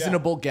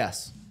reasonable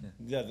guess.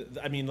 Yeah,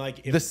 I mean,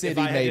 like The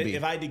city, maybe.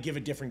 If I had to give a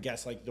different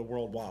guess, like the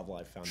World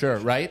Wildlife Foundation. Sure,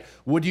 right?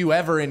 Would you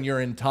ever in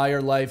your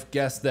entire life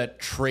guess that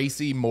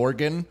Tracy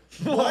Morgan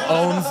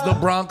owns the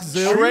BRONX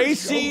Zoo?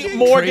 Tracy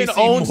Morgan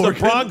owns the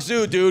Morgan? BRONX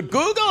Zoo, dude.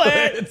 Google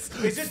it.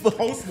 Is it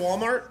post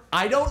Walmart?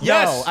 I don't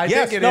Yes, know. I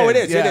yes. think it No, is.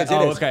 it is. Yeah. It is.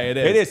 Oh, okay, it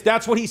is. It is.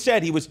 That's what he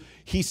said.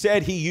 He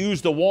said he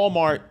used the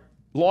Walmart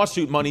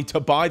lawsuit money to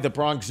buy the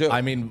BRONX Zoo.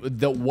 I mean,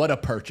 what a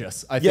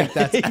purchase! I think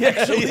that's Yeah,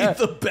 actually yeah.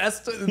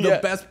 the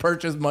best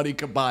purchase money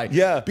could buy.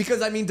 Yeah.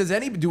 Because I mean, does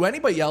any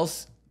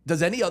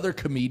other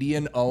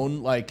comedian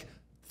own like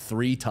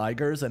 3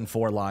 tigers and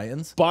 4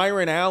 lions?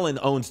 Byron Allen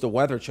owns the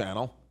Weather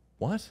Channel.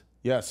 What?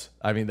 Yes.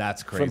 I mean,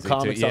 that's crazy.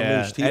 Comics too. Yeah.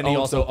 Unleashed. And he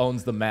owns also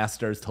owns the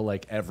masters to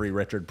like every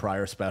Richard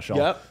Pryor special.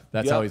 Yep.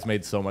 That's Yep. how he's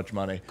made so much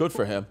money. Good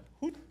for him.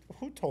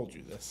 Who told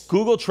you this?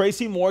 Google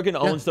Tracy Morgan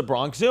owns the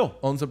BRONX Zoo.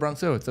 Owns the BRONX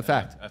Zoo. It's a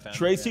fact.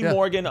 Tracy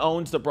Morgan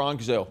owns the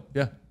BRONX Zoo.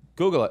 Yeah.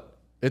 Google it.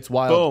 It's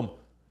wild. Boom.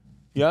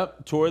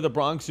 Yep. Tour of the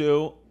BRONX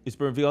Zoo. It's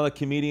been revealed that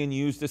comedian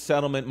used the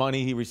settlement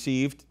money he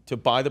received to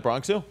buy the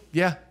BRONX Zoo.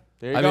 Yeah.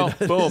 There you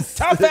go. Boom.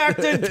 Tough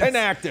acting, 10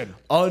 acting.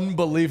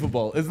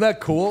 Unbelievable. Isn't that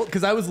cool?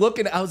 Because I was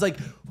looking, I was like,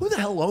 who the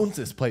hell owns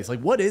this place?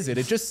 Like, what is it?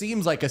 It just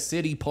seems like a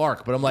city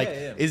park. But I'm like,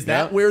 is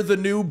that where the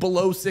new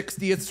below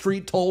 60th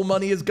Street toll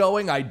money is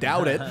going? I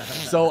doubt it.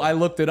 So I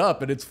looked it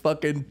up, and it's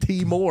fucking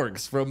T.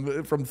 Morgs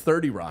from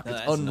 30 Rock.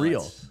 It's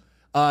unreal.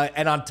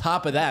 And on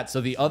top of that, so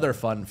the other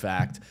fun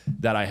fact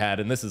that I had,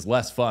 and this is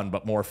less fun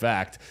but more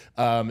fact,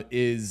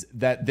 is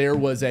that there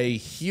was a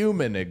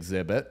human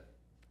exhibit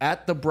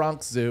at the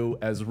BRONX Zoo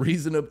as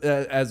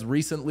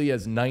recently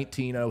as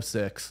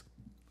 1906.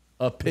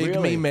 A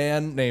pygmy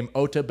man named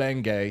Ota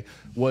Bengay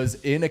was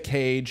in a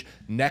cage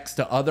next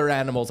to other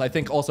animals, I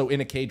think also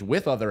in a cage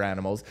with other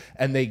animals,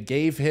 and they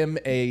gave him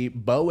a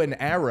bow and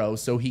arrow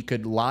so he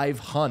could live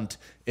hunt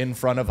in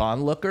front of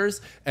onlookers,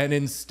 and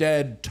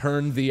instead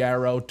turned the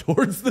arrow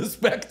towards the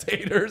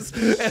spectators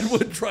and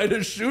would try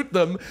to shoot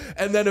them.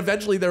 And then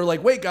eventually they were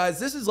like, wait, guys,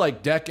 this is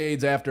like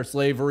decades after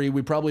slavery.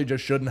 We probably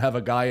just shouldn't have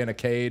a guy in a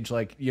cage,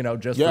 like, you know,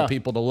 just for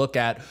people to look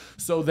at.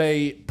 So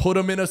they put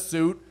him in a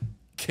suit,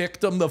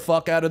 kicked him the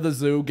fuck out of the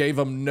zoo, gave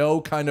him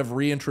no kind of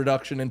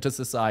reintroduction into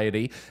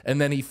society,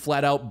 and then he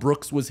flat out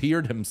Brooks was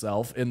here'd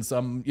himself in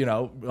some, you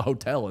know,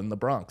 hotel in the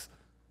Bronx.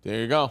 There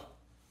you go.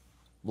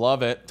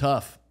 Love it.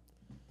 Tough.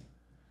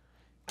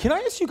 Can I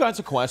ask you guys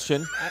a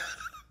question?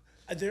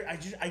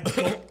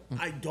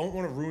 I don't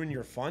want to ruin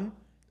your fun,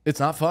 It's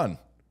not fun.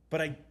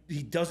 but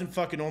he doesn't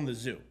fucking own the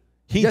zoo.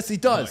 Yes, he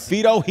does.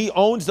 Vito, he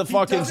owns the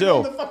fucking doesn't zoo.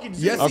 own the fucking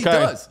zoo. Yes, he Okay.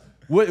 does.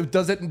 What,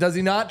 does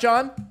he not,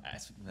 John?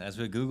 That's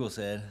what Google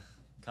said.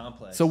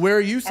 Complex. So where are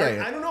you All right, saying?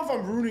 I don't know if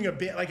I'm ruining a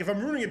bit. Like, if I'm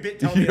ruining a bit,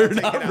 tell me. You're I'll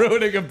take not it out.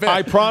 ruining a bit.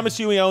 I promise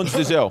you he owns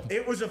the zoo.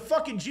 It was a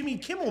fucking Jimmy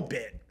Kimmel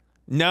bit.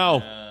 No.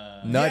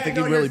 No, I Yeah, think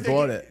no, he really you're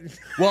bought thinking- it.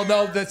 Well,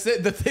 no, that's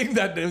it. The thing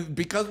that,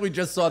 because we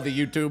just saw the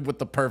YouTube with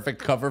the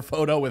perfect cover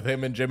photo with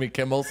him and Jimmy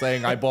Kimmel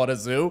saying, I bought a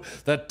zoo,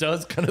 that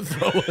does kind of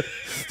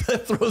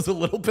that throws a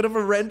little bit of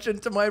a wrench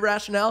into my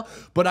rationale.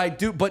 But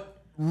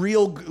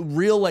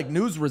real like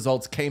news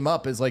results came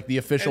up as like the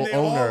official And they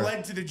owner. all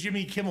led to the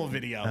Jimmy Kimmel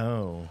video.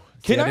 Oh.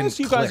 Can See, I didn't ask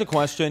you guys a click.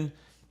 question?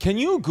 Can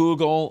you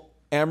Google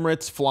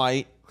Emirates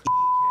flight?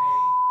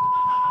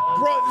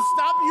 Bro,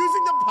 stop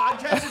using the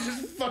podcast to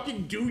just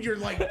fucking do your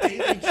like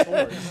daily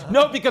chores.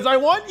 No, because I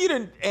want you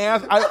to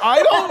ask.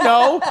 I don't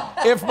know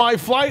if my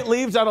flight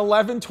leaves at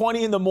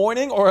 11:20 in the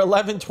morning or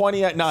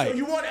 11:20 at So night.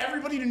 you want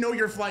everybody to know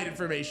your flight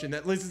information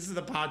that listens to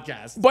the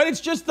podcast. But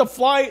it's just the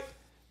flight.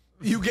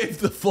 You gave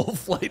the full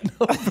flight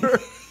number.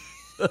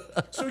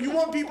 So you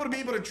want people to be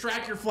able to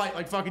track your flight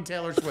like fucking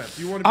Taylor Swift.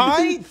 You want to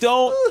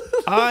be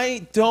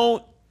I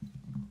don't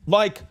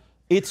like.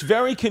 It's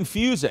very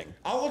confusing.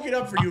 I'll look it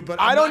up for you, but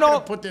I I'm don't not know.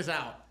 gonna put this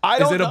out. I Is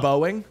don't it a know.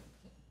 Boeing?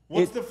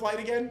 What's the flight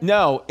again?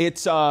 No,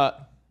 it's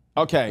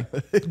okay.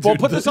 We'll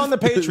put this on the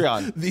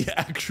Patreon. The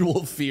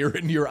actual fear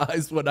in your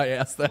eyes when I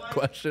asked that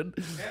question.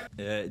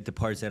 It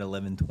departs at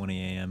 11:20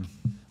 a.m.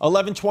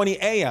 11:20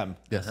 a.m.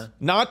 Yes.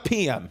 Not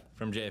p.m.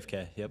 from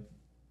JFK. Yep.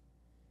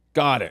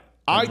 Got it.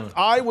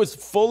 I was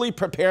fully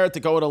prepared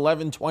to go at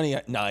 11:20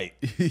 at night.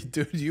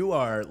 Dude, you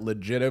are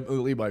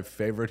legitimately my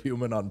favorite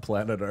human on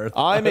planet Earth.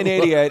 I'm an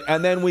idiot,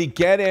 and then we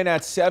get in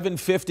at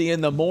 7:50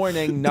 in the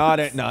morning, not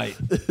at night.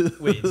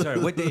 Wait, sorry.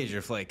 What day is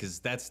your flight? Because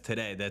that's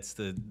today. That's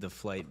the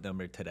flight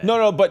number today.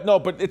 No,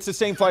 but it's the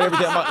same flight every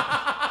day.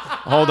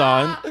 Hold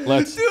on,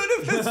 let's. Dude,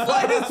 if this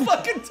flight is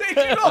fucking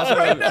taking off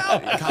right now.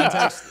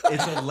 Context.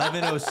 It's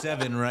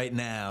 11:07 right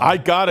now. I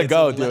gotta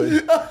go,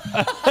 dude.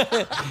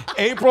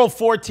 April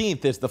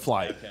 14th is the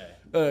flight.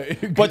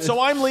 Okay. But so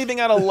I'm leaving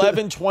at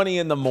 11:20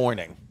 in the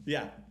morning.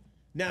 Yeah.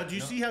 Now, do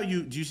you see how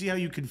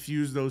you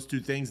confuse those two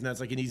things, and that's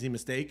like an easy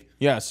mistake?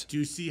 Yes. Do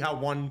you see how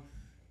one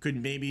could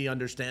maybe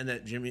understand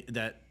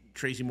that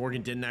Tracy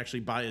Morgan didn't actually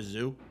buy a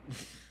zoo?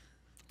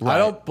 I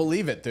don't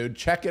believe it, dude.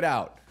 Check it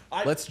out.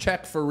 Let's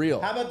check for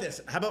real. How about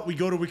this? How about we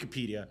go to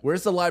Wikipedia?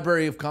 Where's the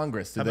Library of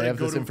Congress? Do How they about have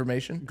go this to-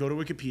 information? Go to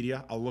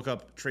Wikipedia. I'll look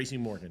up Tracy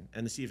Morgan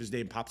and see if his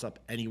name pops up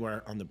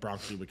anywhere on the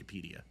Bronx Zoo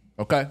Wikipedia.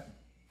 Okay.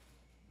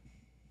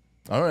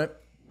 All right.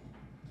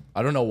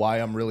 I don't know why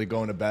I'm really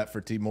going to bat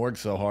for T. Morg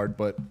so hard,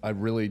 but I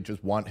really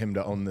just want him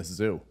to own this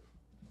zoo.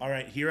 All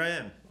right, here I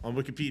am on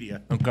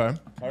Wikipedia. Okay.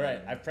 All right,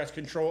 I've pressed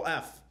Control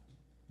F.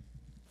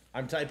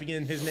 I'm typing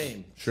in his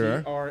name.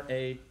 Sure.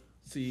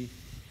 Tracy.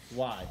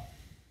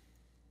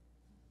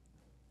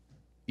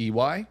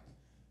 EY?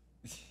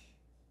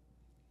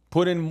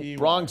 Put in EY.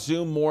 Bronx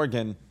Zoo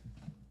Morgan.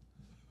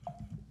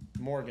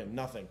 Morgan,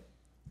 nothing.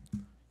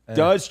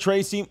 Does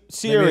Tracy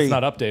Siri? it's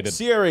not updated.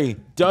 Siri,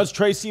 does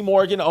Tracy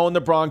Morgan own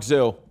the Bronx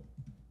Zoo?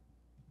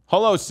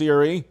 Hello,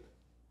 Siri.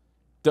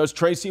 Does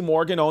Tracy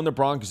Morgan own the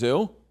Bronx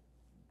Zoo?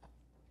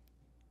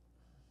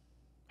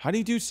 How do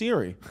you do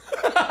Siri?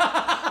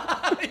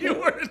 You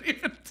weren't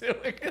even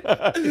doing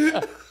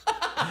it.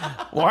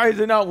 Why is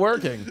it not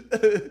working?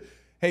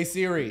 Hey,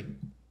 Siri.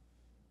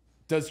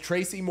 Does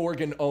Tracy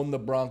Morgan own the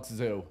Bronx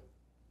Zoo?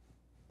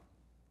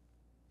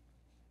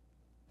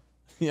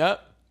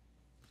 Yep.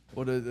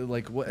 What is it,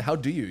 like? What? How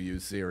do you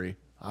use Siri?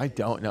 I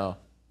don't know.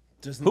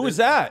 Doesn't Who this, is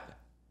that?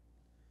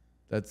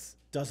 That's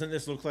Doesn't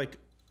this look like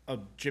a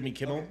Jimmy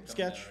Kimmel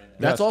sketch?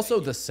 that's also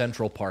the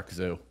Central Park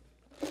Zoo.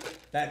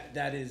 That's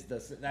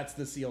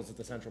the seals at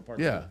the Central Park.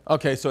 Yeah.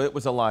 Okay, so it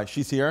was a lie.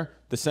 She's here.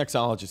 The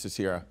sexologist is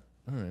here.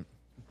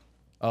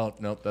 Oh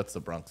no, that's the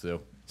Bronx Zoo.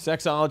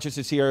 Sexologist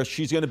is here.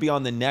 She's going to be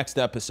on the next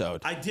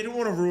episode. I didn't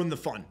want to ruin the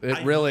fun.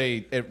 It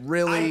really.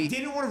 I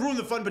didn't want to ruin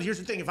the fun, but here's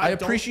the thing: if I I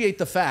don't, appreciate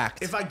the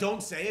fact. if I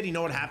don't say it, you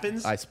know what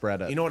happens? I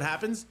spread it. You know what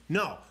happens?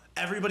 No,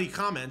 everybody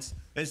comments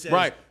and says,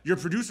 Right. "Your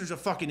producer's a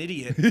fucking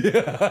idiot and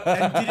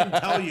didn't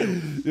tell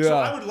you." So Yeah.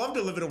 I would love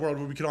to live in a world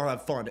where we could all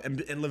have fun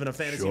and live in a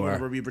fantasy Sure. world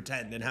where we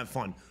pretend and have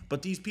fun.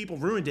 But these people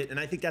ruined it, and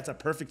I think that's a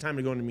perfect time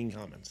to go into mean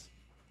comments.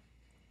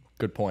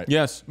 Good point.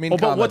 Yes. I mean,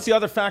 But what's the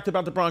other fact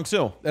about the Bronx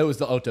Zoo? It was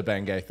the Ota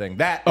Bengay thing.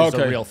 That is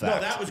Okay. a real fact.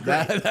 No, that was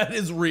great. That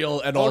is real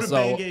and Ota also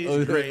Bengay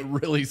is great.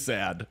 really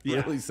sad.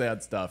 Yeah. Really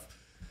sad stuff.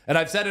 And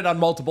I've said it on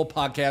multiple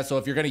podcasts, so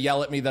if you're going to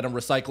yell at me that I'm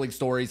recycling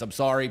stories, I'm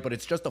sorry, but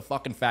it's just a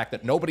fucking fact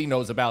that nobody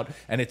knows about,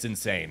 and it's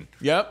insane.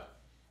 Yep.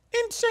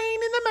 Insane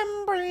in the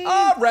membrane.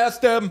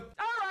 Arrest him!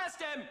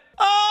 Arrest him!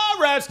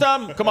 Arrest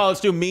them. Come on,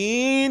 let's do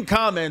mean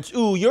comments.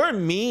 Ooh, you're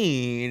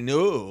mean.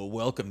 Ooh,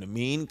 welcome to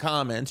mean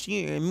comments.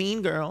 Yeah,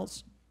 mean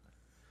girls.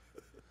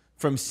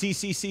 From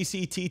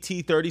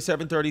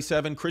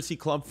CCCCTT3737, Chrissy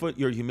Clubfoot,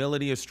 your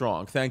humility is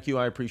strong. Thank you,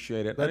 I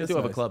appreciate it. I do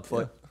have a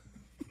Clubfoot.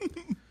 Yeah.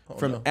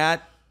 From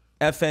at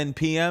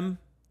FNPM,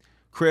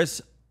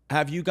 Chris,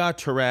 have you got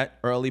Tourette,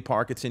 early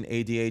Parkinson,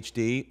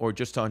 ADHD, or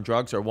just on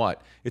drugs, or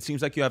what? It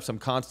seems like you have some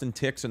constant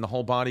tics in the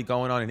whole body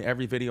going on in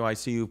every video I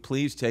see you.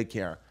 Please take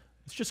care.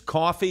 It's just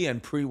coffee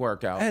and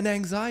pre-workout. And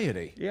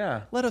anxiety.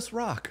 Yeah. Let us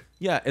rock.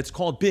 Yeah, it's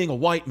called being a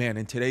white man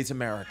in today's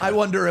America. I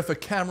wonder if a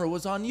camera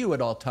was on you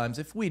at all times,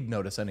 if we'd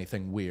notice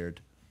anything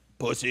weird.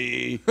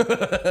 Pussy.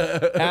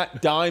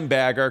 At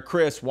Dimebagger,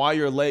 Chris, why are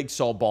your legs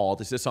so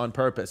bald? Is this on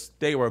purpose?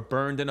 They were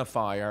burned in a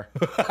fire.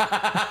 Do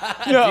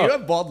you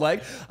have bald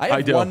legs?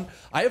 I do.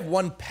 I have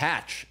one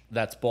patch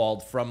that's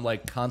bald from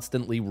like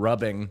constantly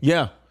rubbing.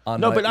 Yeah.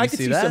 No, but I you can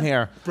see that? some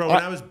hair. Bro, when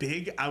I was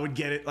big, I would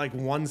get it like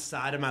one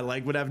side of my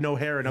leg would have no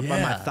hair, and up on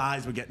my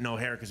thighs would get no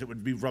hair because it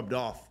would be rubbed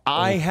off.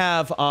 I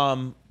have,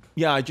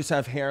 I just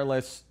have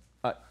hairless.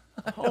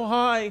 Oh,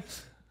 hi.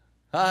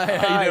 Hi,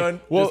 how you doing?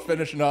 Well, just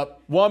finishing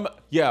up. Our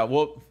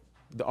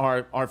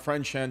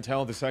friend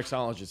Chantel, the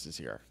sexologist, is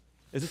here.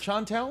 Is it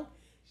Chantel?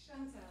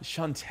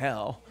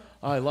 Chantel.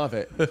 Oh, I love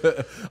it.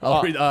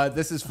 I'll read,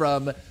 this is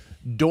from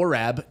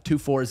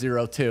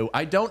Dorab2402.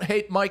 I don't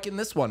hate Mike in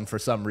this one for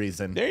some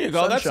reason. There you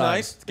go. That's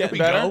nice. It's getting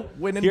better.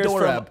 Winning Here's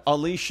Dorab. from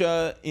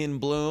Alicia in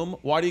Bloom.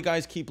 Why do you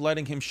guys keep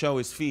letting him show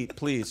his feet?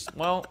 Please.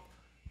 Well,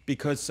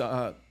 because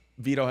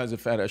Vito has a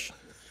fetish.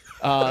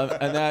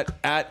 And that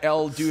at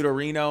El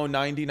Duderino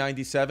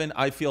 9097.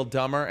 I feel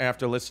dumber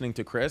after listening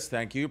to Chris.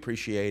 Thank you.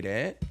 Appreciate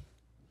it.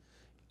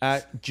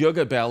 At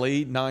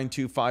Jugabelly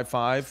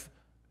 9255.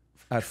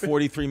 At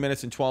 43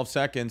 minutes and 12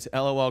 seconds.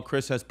 LOL.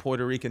 Chris has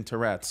Puerto Rican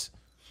Tourette's.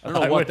 I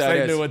don't know what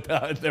that is.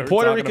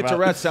 Puerto Rican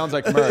Tourette's sounds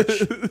like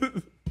merch.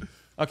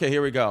 Okay,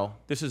 here we go.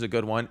 This is a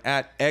good one.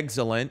 At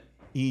Excellent,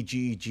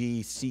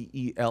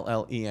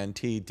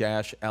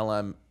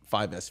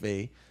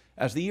 EGGCELLENT-LM5SV.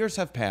 As the years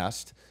have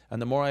passed,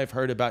 and the more I've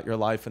heard about your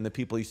life and the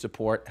people you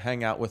support,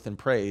 hang out with, and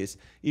praise,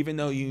 even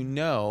though you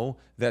know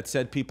that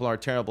said people are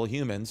terrible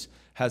humans,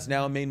 has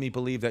now made me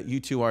believe that you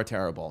two are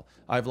terrible.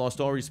 I've lost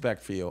all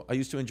respect for you. I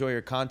used to enjoy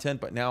your content,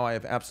 but now I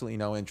have absolutely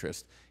no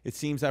interest. It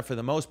seems that for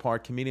the most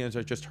part, comedians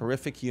are just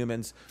horrific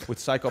humans with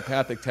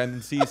psychopathic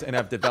tendencies and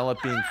have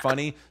developed being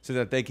funny so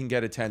that they can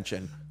get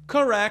attention.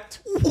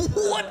 Correct.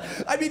 What?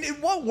 I mean, in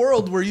what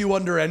world were you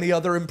under any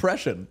other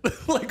impression?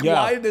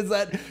 Why does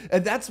that?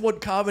 And that's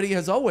what comedy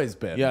has always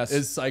been. Yes.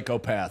 Is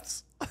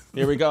psychopaths.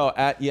 Here we go.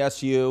 At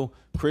Yes You.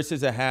 Chris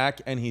is a hack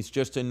and he's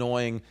just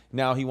annoying.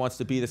 Now he wants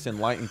to be this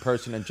enlightened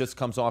person and just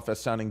comes off as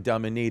sounding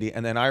dumb and needy.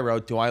 And then I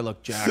wrote, do I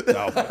look jacked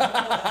though?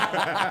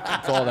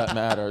 That's all that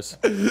matters.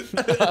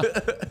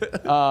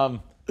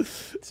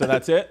 So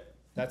that's it?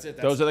 That's it.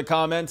 Those are the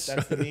comments?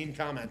 That's the mean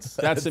comments.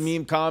 That's the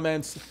meme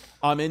comments.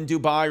 I'm in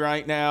Dubai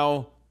right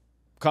now.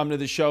 Come to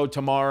the show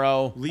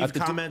tomorrow. Leave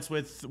comments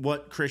with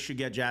what Chris should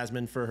get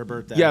Jasmine for her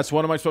birthday. Yes,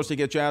 what am I supposed to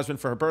get Jasmine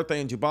for her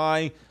birthday in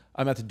Dubai?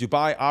 I'm at the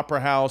Dubai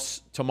Opera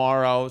House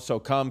tomorrow, so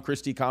come,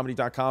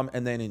 ChristyComedy.com.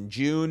 And then in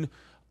June,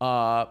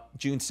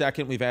 June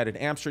 2nd, we've added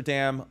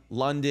Amsterdam,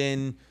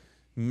 London,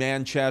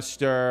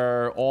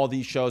 Manchester, all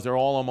these shows. They're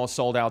all almost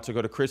sold out, so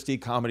go to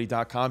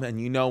ChristyComedy.com. And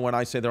you know when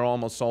I say they're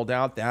almost sold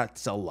out,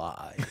 that's a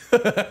lie.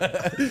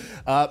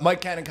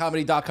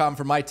 MikeCannonComedy.com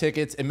for my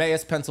tickets.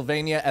 Emmaus,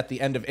 Pennsylvania at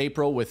the end of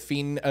April with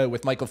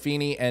Michael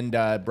Feeney and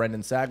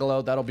Brendan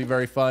Sagalow. That'll be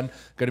very fun.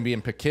 Going to be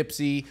in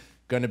Poughkeepsie.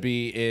 Going to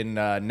be in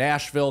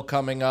Nashville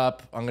coming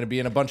up. I'm going to be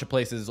in a bunch of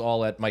places,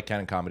 all at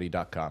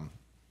MikeCannonComedy.com.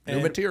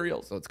 New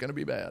material, so it's going to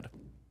be bad.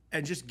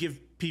 And just give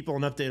people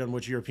an update on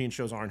which European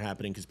shows aren't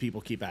happening because people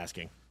keep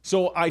asking.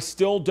 So I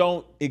still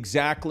don't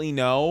exactly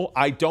know.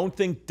 I don't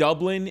think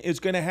Dublin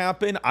is going to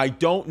happen. I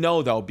don't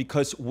know, though,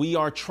 because we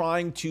are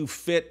trying to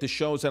fit the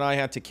shows that I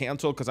had to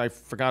cancel because I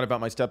forgot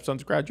about my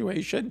stepson's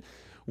graduation.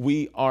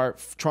 We are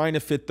trying to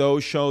fit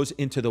those shows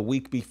into the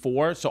week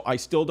before, so I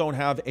still don't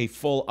have a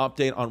full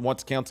update on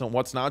what's canceled and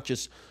what's not.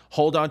 Just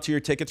hold on to your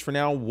tickets for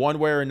now. One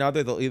way or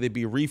another, they'll either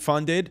be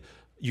refunded,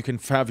 you can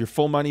have your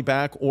full money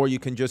back, or you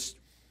can just,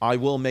 I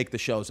will make the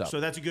shows up. So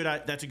that's a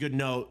good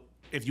note.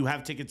 If you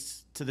have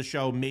tickets to the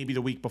show, maybe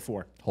the week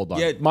before. Hold on.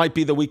 Yeah, it might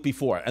be the week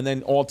before, and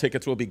then all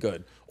tickets will be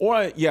good.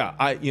 Or,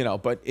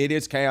 but it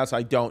is chaos.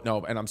 I don't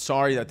know, and I'm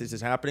sorry that this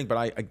is happening, but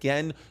I,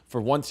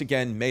 once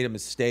again, made a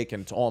mistake,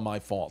 and it's all my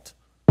fault.